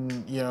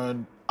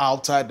even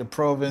outside the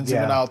province,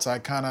 even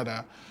outside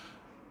Canada.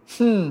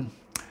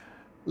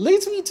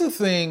 Leads me to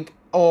think,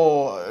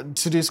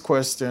 to this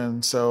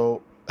question.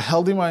 So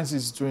Healthy Minds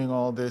is doing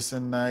all this,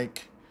 and,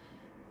 like,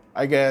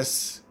 I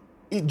guess,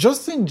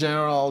 just in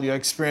general, your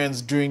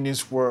experience doing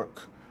this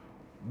work,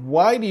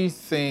 why do you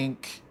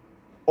think,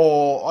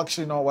 or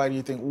actually not why do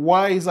you think,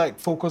 why is, like,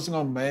 focusing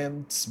on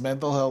men's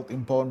mental health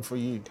important for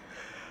you?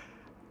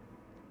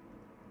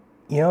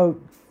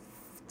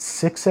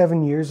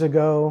 6-7 years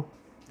ago,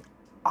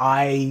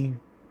 I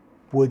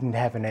wouldn't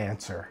have an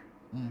answer.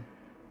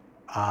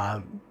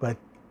 But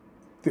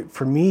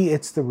for me,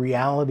 it's the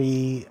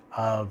reality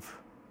of,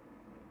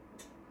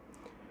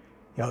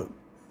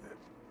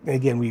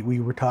 again, we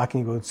were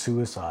talking about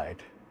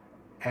suicide,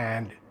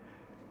 and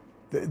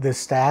the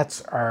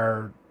stats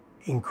are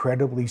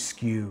incredibly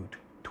skewed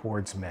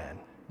towards men.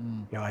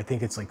 I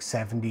think it's like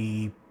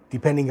 70,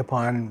 depending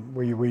upon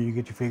where you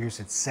get your figures,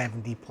 it's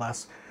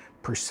 70+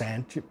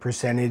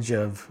 percentage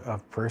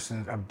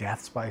of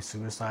deaths by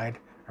suicide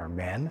are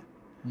men.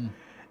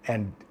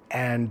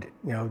 And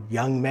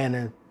young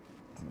men,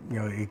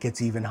 it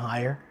gets even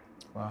higher.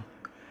 Wow.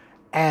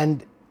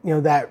 And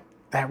that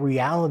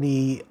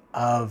reality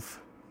of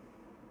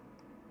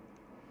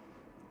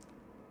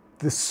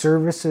the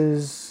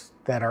services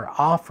that are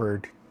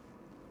offered,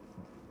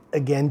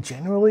 again,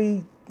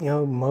 generally,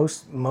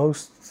 most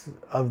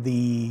of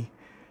the,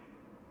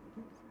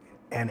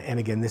 and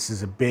again, this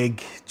is a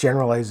big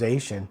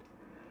generalization,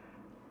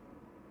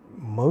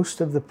 most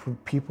of the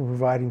people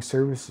providing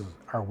services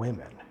are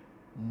women.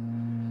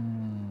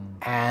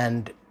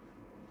 And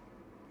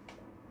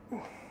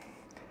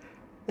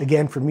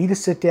again, for me to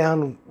sit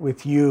down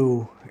with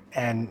you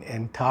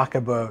and talk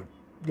about,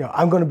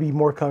 I'm going to be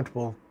more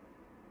comfortable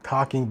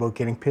talking about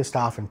getting pissed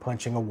off and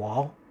punching a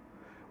wall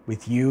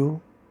with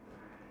you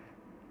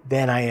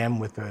than I am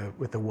with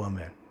a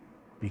woman,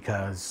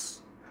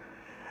 because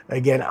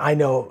again, I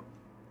know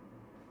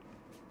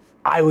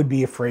I would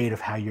be afraid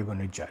of how you're going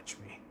to judge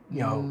me. You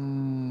know,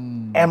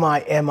 am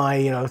I,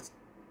 you know,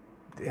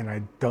 and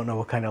I don't know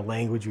what kind of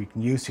language we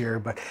can use here,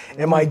 but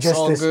am I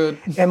just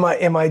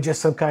am I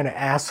just some kind of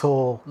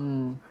asshole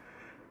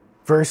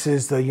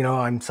versus the, you know,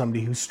 I'm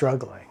somebody who's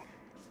struggling.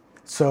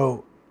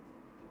 So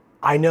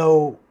I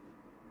know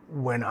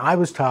when I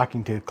was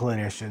talking to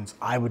clinicians,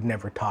 I would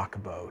never talk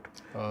about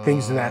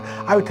things in that.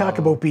 I would talk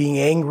about being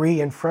angry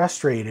and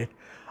frustrated.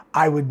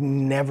 I would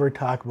never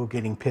talk about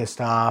getting pissed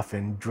off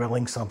and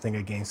drilling something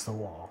against the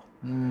wall.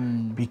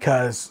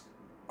 Because,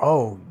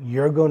 oh,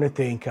 you're going to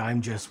think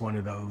I'm just one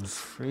of those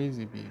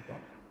crazy people.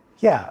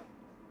 Yeah,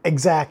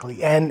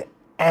 exactly. And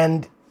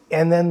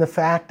then the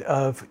fact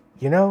of,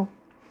 you know,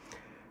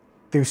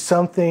 there's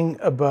something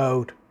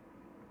about,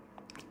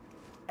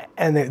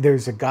 and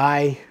there's a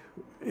guy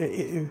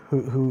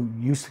who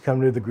used to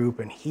come to the group,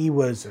 and he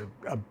was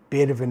a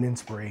bit of an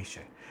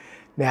inspiration.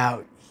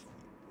 Now,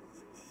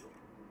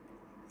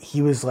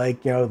 he was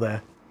like, you know,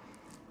 the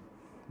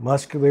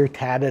muscular,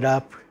 tatted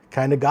up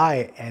kind of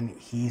guy, and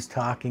he's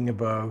talking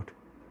about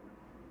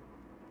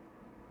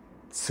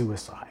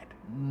suicide.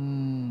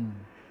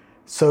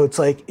 So it's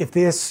like, if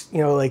this,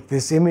 you know, like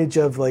this image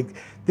of like,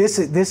 this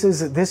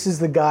is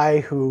the guy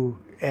who,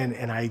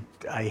 and I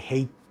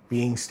hate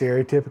being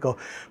stereotypical,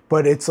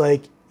 but it's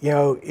like, you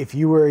know, if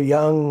you were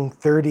young,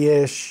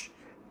 30-ish,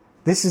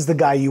 this is the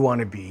guy you want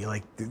to be,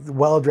 like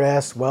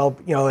well-dressed, well,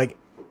 you know, like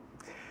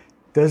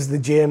does the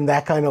gym,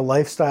 that kind of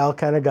lifestyle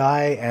kind of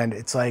guy. And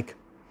it's like,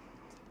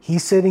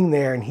 he's sitting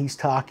there and he's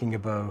talking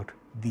about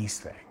these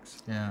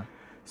things. Yeah.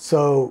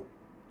 So,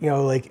 you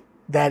know, like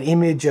that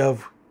image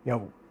of, you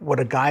know, what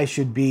a guy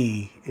should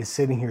be is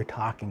sitting here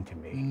talking to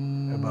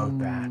me about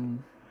that.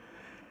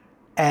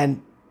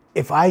 And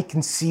if I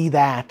can see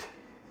that,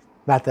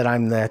 not that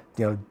I'm that,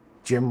 you know,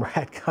 gym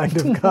rat kind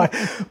of guy,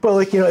 but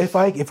like, you know, if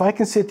I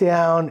can sit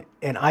down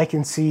and I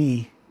can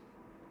see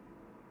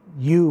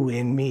you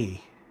in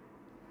me,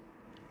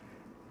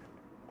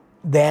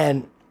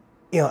 then,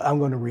 you know, I'm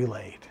going to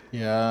relate.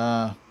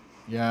 Yeah.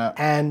 Yeah.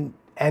 And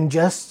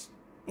just,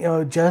 you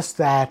know, just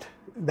that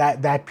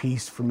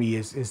piece for me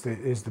is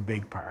the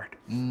big part.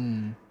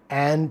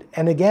 And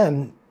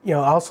again, you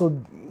know,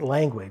 also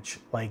language,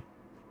 like,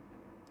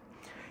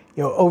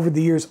 you know, over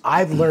the years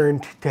I've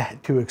learned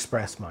to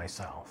express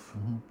myself.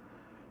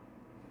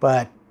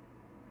 But,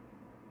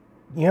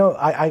 you know,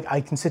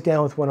 I can sit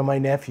down with one of my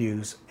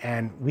nephews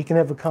and we can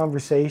have a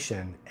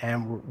conversation,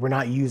 and we're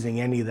not using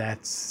any of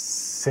that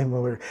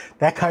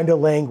that kind of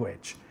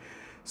language.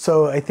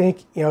 So I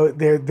think, you know,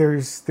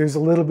 there's a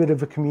little bit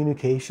of a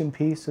communication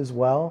piece as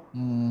well.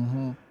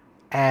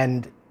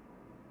 And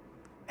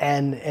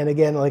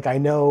again, like, I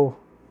know,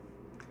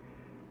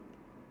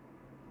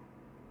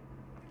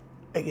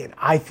 again,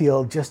 I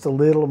feel just a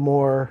little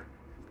more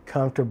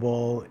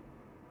comfortable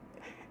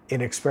in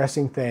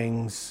expressing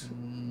things,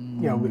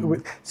 you know,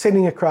 with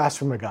sitting across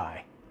from a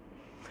guy.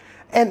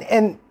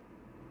 And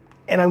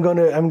I'm going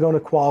to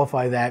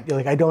qualify that.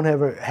 Like, I don't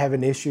have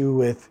an issue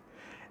with,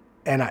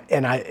 and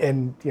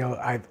you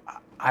know,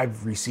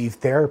 I've received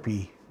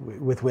therapy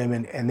with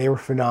women, and they were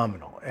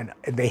phenomenal, and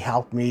they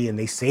helped me and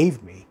they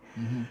saved me.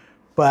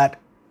 But,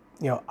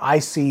 you know, I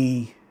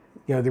see,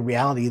 you know, the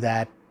reality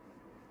that,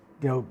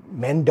 you know,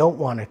 men don't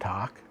want to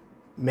talk.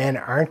 Men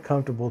aren't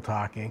comfortable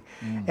talking.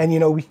 And, you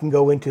know, we can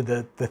go into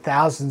the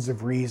thousands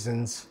of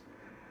reasons,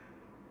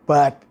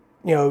 but,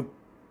 you know,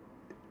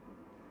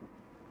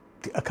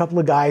 a couple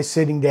of guys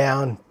sitting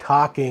down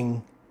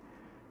talking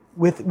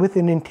with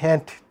an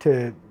intent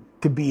to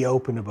be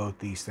open about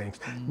these things,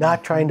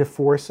 not trying to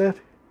force it.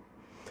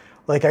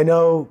 Like, I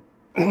know,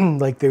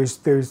 like there's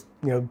you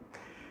know,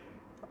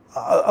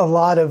 a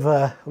lot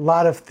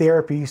of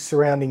therapy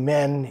surrounding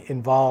men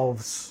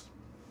involves,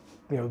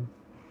 you know,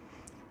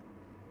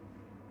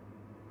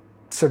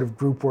 sort of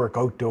group work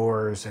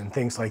outdoors and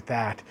things like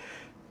that.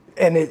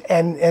 And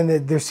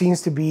there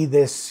seems to be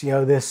this, you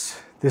know,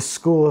 this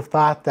school of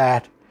thought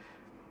that,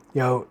 you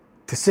know,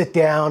 to sit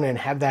down and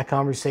have that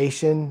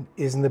conversation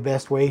isn't the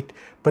best way,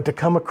 but to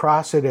come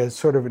across it as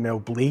sort of an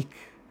oblique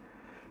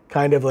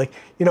kind of like,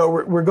 you know,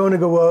 we're going to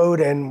go out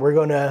and we're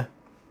going to,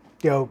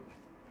 you know,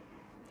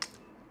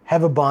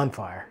 have a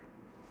bonfire.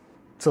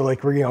 So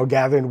like, we're, you know,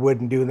 gathering wood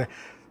and doing that.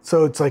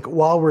 So it's like,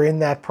 while we're in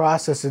that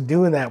process of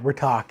doing that, we're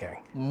talking.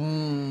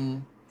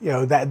 You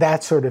know,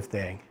 that sort of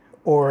thing.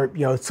 Or,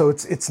 you know, so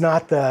it's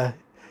not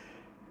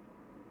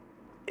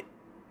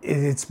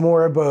it's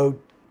more about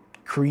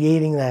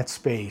creating that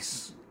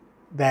space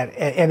that,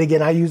 and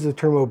again, I use the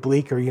term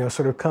oblique, or, you know,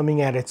 sort of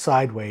coming at it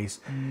sideways.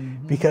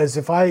 Because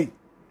if I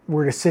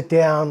were to sit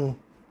down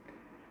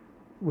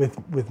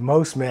with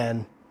most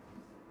men,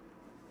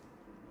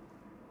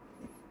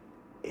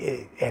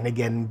 and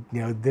again, you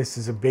know, this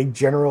is a big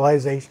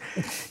generalization.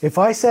 If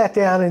I sat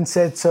down and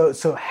said,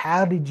 so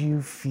how did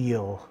you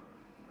feel?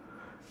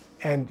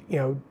 And, you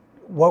know,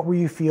 what were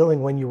you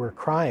feeling when you were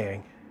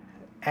crying?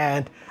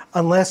 And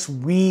unless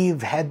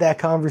we've had that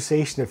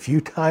conversation a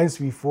few times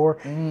before,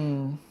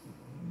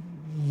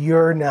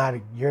 you're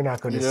not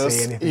going to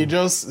say anything. You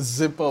just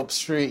zip up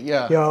straight,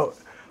 yeah. You know,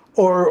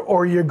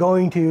 or you're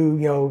going to,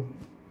 you know,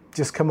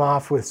 just come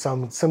off with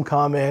some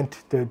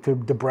comment to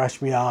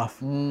brush me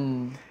off.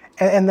 And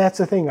that's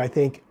the thing. I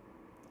think,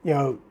 you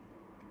know,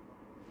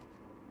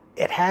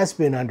 it has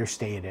been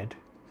understated.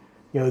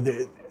 You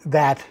know,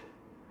 that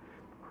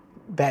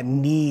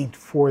need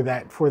for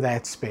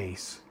that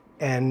space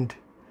and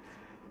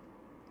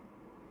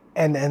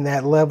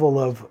that level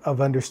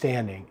of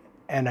understanding.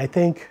 And I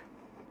think,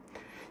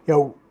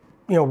 you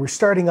know, we're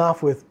starting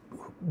off with,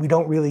 we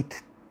don't really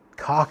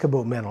talk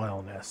about mental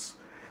illness.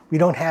 We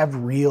don't have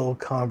real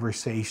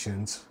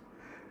conversations.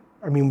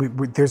 I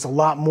mean, there's a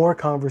lot more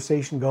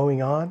conversation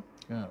going on.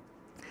 Yeah.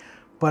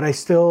 But I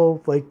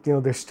still, like, you know,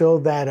 there's still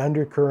that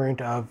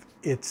undercurrent of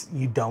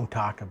you don't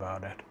talk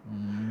about it.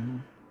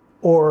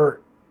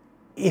 Or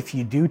if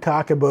you do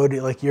talk about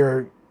it, like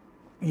you're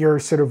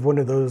sort of one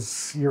of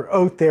those, you're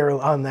out there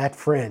on that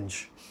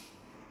fringe.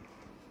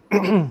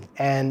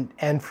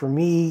 and for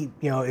me,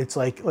 you know, it's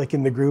like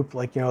in the group,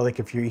 like, you know, like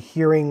if you're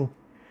hearing,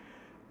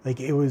 like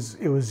it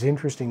was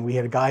interesting. We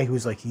had a guy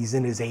who's like, he's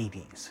in his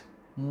 80s.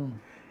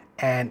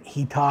 And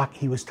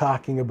he was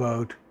talking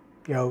about,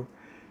 you know,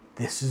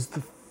 this is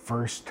the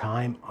first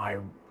time I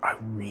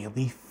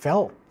really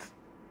felt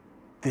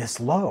this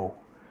low.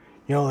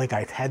 You know, like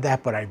I've had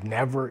that, but I've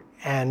never,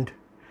 and,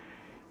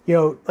 you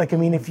know, like, I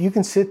mean, if you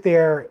can sit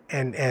there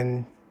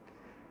and,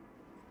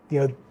 you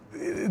know,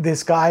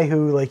 this guy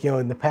who, like, you know,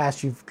 in the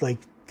past you've, like,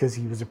 because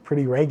he was a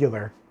pretty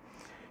regular,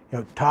 you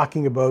know,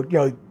 talking about, you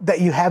know,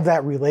 that you have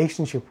that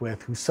relationship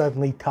with, who's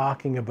suddenly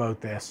talking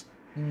about this.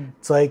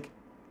 It's like,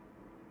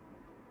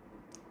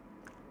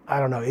 I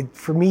don't know.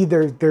 For me,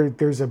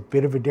 there's a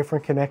bit of a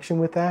different connection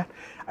with that,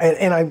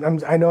 and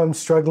I know I'm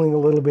struggling a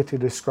little bit to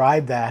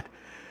describe that,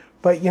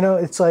 but, you know,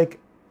 it's like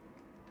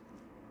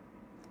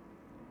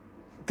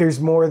there's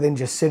more than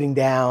just sitting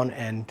down,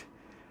 and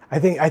I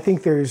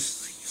think there's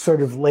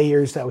sort of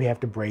layers that we have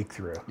to break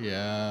through.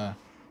 Yeah.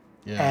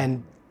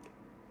 And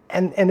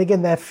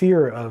again, that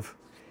fear of,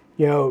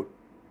 you know,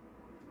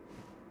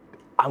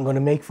 I'm going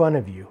to make fun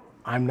of you.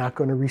 I'm not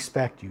going to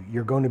respect you.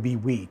 You're going to be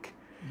weak.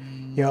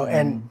 You know,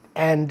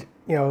 and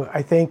you know,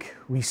 I think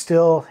we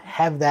still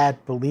have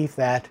that belief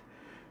that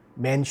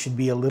men should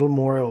be a little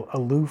more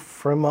aloof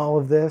from all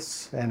of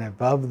this and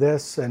above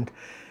this, and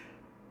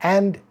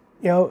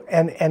you know,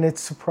 and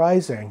it's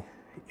surprising.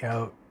 You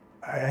know,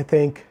 I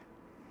think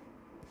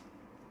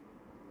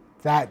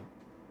that,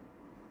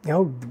 you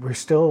know, we're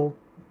still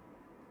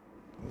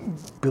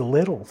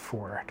belittled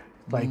for it.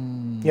 Like,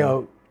 you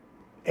know,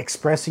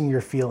 expressing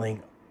your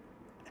feeling,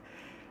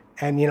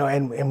 and, you know,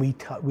 and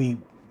we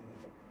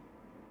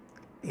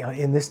you know,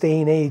 in this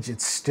day and age,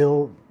 it's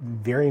still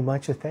very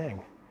much a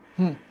thing.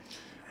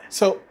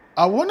 So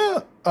I want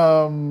to,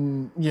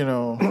 you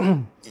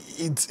know,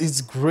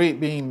 it's great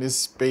being in this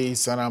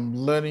space, and I'm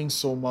learning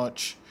so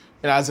much,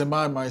 and as a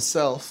man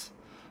myself.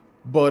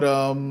 But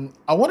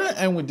I want to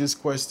end with this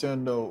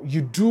question, though.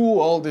 You do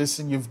all this,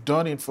 and you've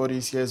done it for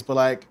these years, but,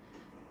 like,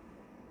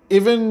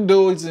 even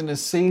though it's in a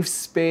safe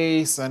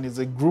space and it's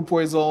a group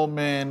where it's all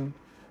men,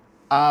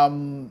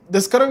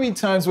 there's gotta be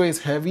times where it's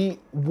heavy.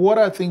 What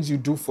are things you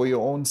do for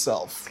your own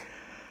self?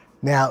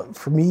 Now,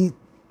 for me,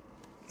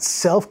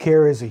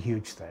 self-care is a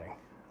huge thing.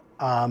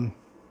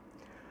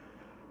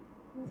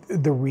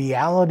 The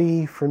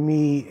reality for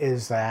me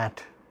is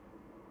that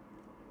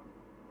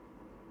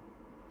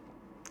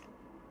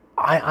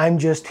I'm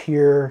just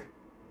here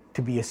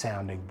to be a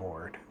sounding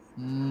board.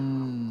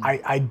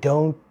 I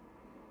don't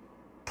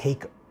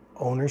take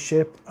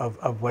ownership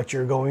of what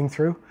you're going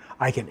through.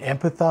 I can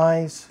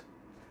empathize.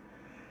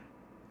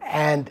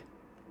 And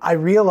I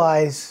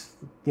realize,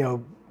 you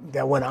know,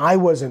 that when I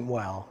wasn't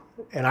well,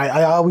 and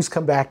I always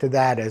come back to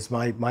that as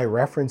my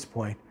reference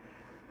point,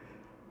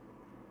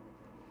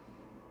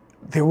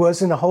 there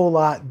wasn't a whole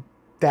lot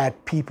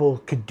that people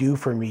could do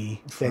for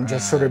me than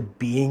just sort of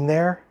being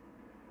there.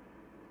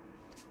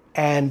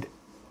 And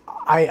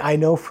I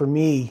know for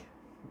me,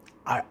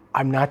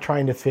 I'm not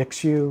trying to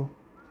fix you.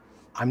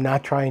 I'm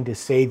not trying to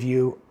save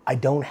you. I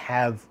don't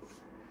have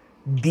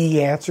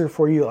the answer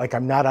for you. Like,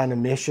 I'm not on a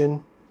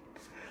mission.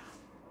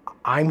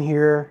 I'm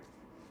here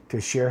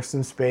to share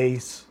some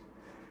space,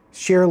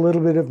 share a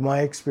little bit of my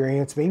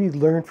experience, maybe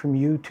learn from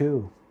you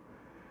too.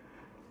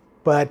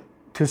 But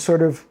to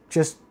sort of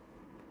just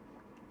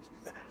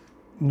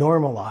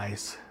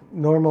normalize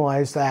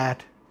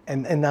that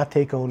and not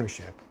take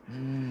ownership.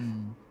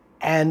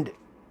 And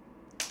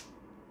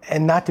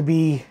not to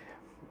be,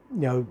 you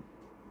know,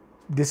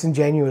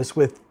 disingenuous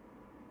with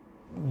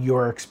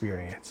your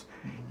experience.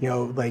 You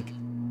know, like,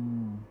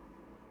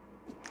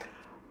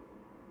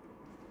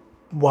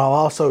 while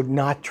also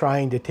not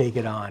trying to take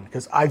it on,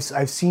 because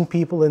I've seen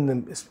people in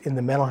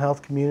the mental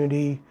health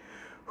community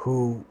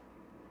who,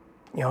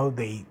 you know,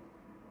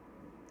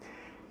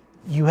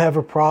 you have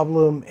a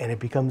problem and it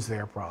becomes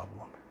their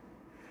problem,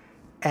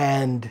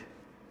 and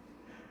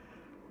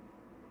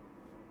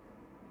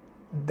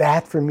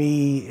that for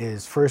me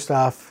is, first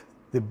off,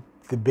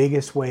 the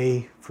biggest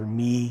way for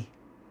me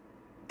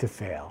to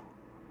fail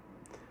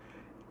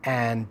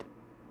and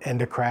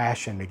to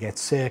crash and to get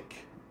sick.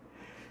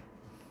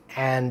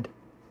 And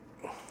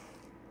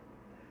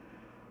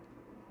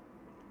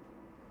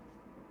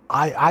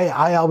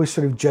I always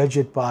sort of judge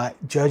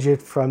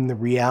it from the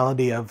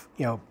reality of,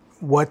 you know,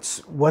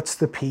 what's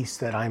the piece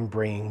that I'm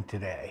bringing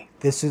today.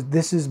 This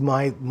is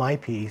my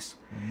piece.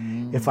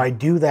 If I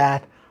do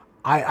that,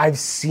 I've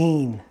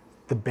seen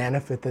the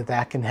benefit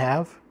that can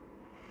have.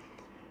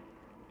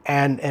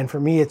 And for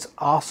me, it's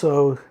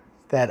also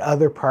that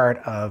other part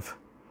of,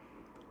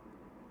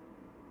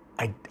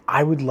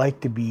 I would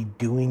like to be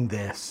doing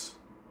this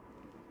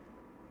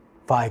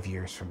 5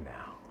 years from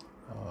now.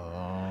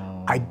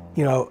 Oh.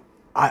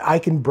 I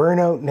can burn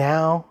out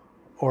now,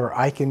 or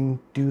I can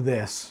do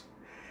this.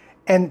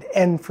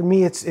 And for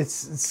me, it's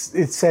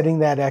setting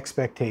that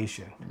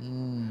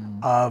expectation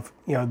of,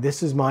 you know,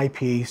 this is my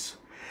piece.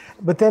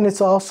 But then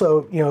it's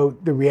also, you know,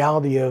 the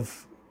reality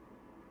of,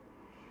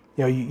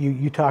 you know,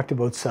 you talked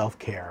about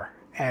self-care.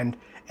 And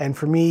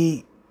for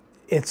me,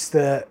 it's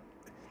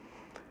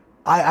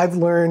I've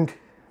learned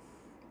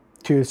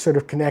to sort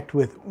of connect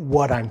with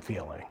what I'm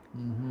feeling,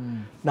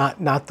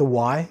 not the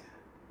why.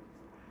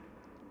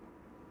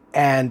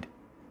 And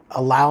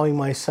allowing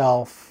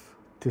myself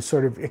to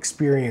sort of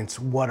experience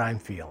what I'm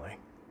feeling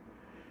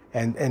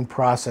and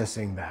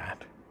processing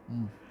that.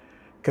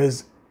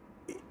 Because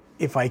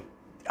if I've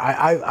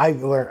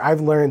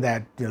learned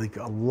that, you know, like,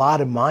 a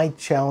lot of my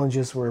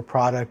challenges were a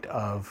product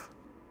of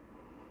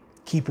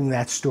keeping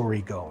that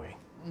story going.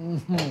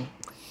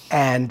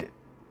 And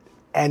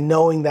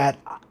knowing that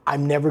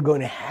I'm never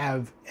going to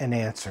have an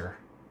answer.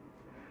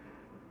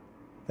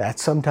 That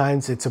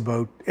sometimes it's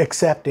about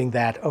accepting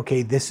that,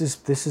 okay, this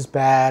is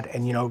bad.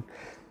 And, you know,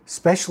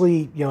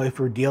 especially, you know, if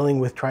we're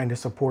dealing with trying to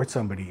support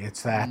somebody,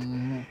 it's that,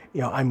 you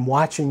know, I'm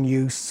watching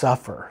you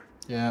suffer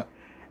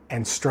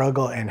and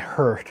struggle and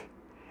hurt,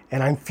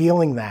 and I'm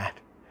feeling that.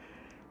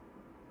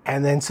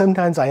 And then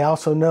sometimes I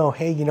also know,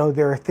 hey, you know,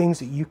 there are things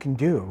that you can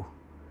do,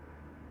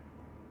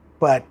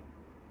 but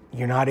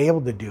you're not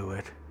able to do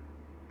it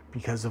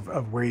because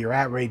of where you're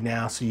at right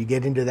now. So you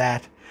get into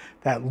that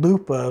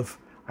loop of,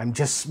 I'm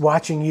just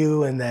watching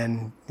you, and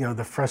then, you know,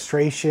 the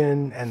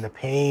frustration and the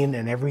pain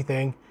and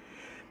everything.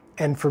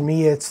 And for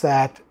me, it's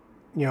that,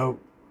 you know,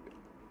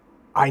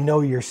 I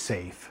know you're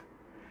safe.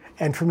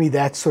 And for me,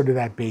 that's sort of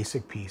that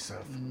basic piece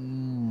of,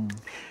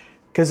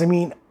 because I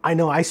mean, I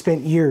know I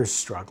spent years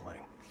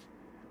struggling,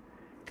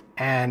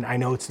 and I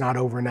know it's not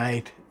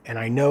overnight, and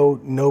I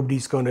know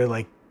nobody's going to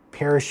like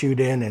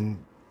parachute in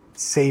and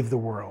save the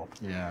world.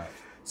 Yeah.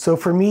 So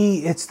for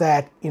me, it's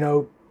that, you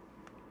know,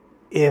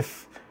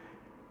 if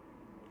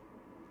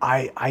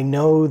I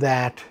know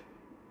that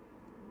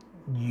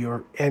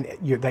you're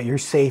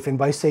safe, and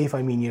by safe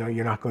I mean, you know,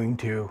 you're not going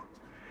to,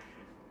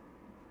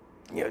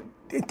 you know,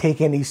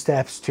 take any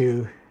steps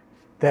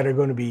that are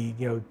going to be,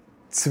 you know,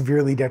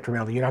 severely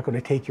detrimental. You're not going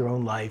to take your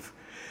own life,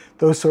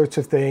 those sorts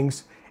of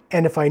things.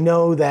 And if I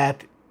know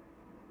that,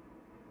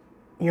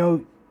 you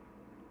know,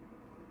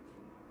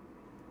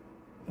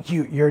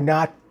 you're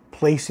not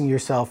placing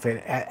yourself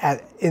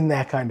in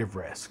that kind of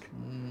risk,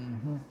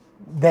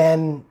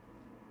 then,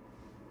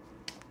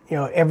 you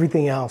know,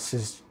 everything else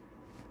is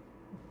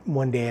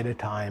one day at a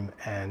time,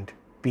 and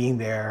being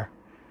there,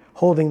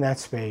 holding that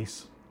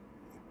space,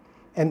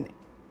 and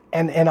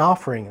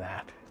offering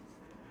that.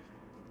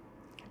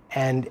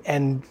 And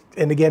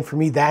again, for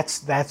me,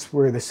 that's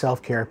where the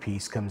self-care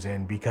piece comes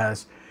in,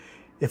 because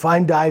if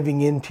I'm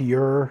diving into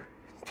your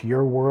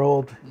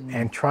world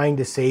and trying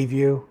to save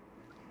you,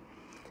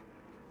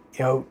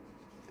 you know,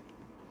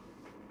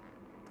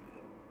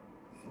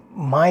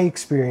 my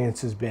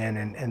experience has been,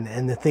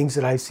 and the things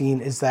that I've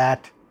seen is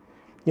that,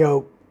 you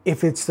know,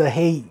 if it's the,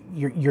 hey,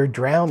 you're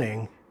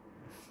drowning,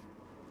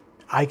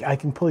 I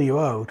can pull you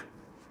out,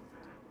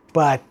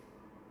 but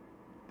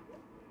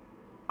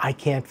I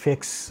can't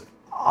fix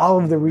all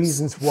of the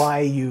reasons why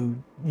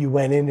you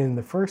went in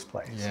the first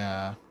place.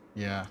 Yeah,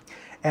 yeah.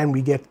 And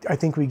I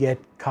think we get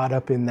caught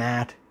up in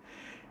that.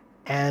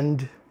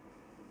 And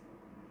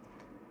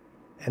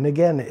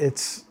again,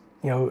 it's,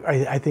 you know,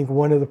 I think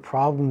one of the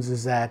problems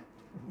is that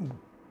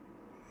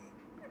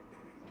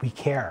we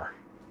care,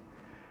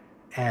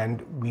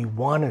 and we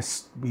want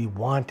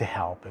to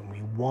help, and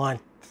we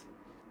want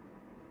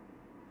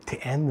to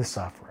end the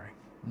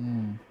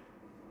suffering.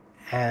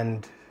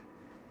 And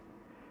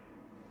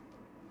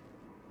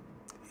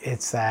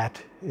it's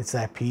that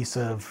piece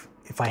of,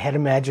 if I had a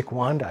magic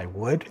wand, I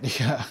would.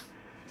 Yeah.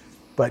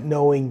 But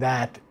knowing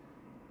that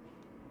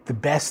the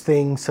best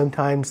thing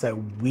sometimes that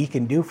we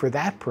can do for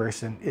that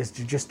person is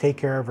to just take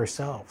care of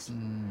ourselves.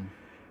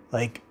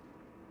 Like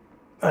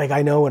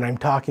I know when I'm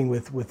talking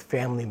with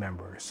family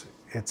members,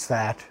 it's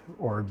that,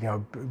 or, you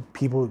know,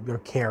 people, or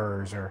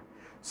carers or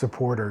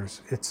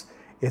supporters,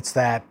 it's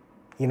that,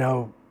 you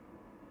know,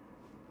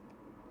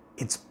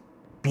 it's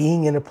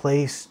being in a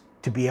place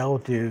to be able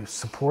to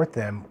support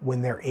them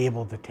when they're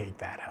able to take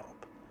that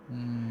help.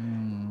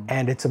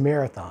 And it's a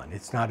marathon,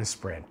 it's not a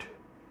sprint.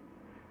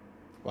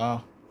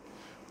 Wow.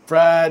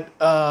 Brad,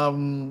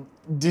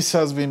 this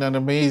has been an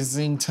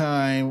amazing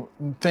time.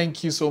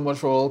 Thank you so much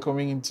for all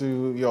coming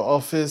into your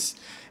office.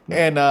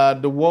 And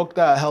the work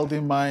that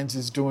Healthy Minds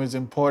is doing is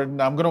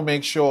important. I'm going to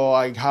make sure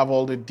I have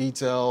all the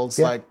details,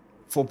 like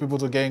for people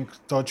to get in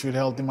touch with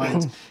Healthy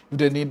Minds if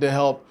they need the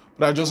help.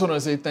 But I just want to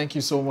say thank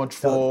you so much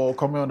for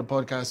coming on the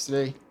podcast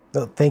today.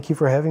 Thank you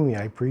for having me.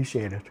 I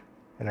appreciate it.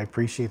 And I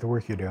appreciate the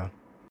work you're doing.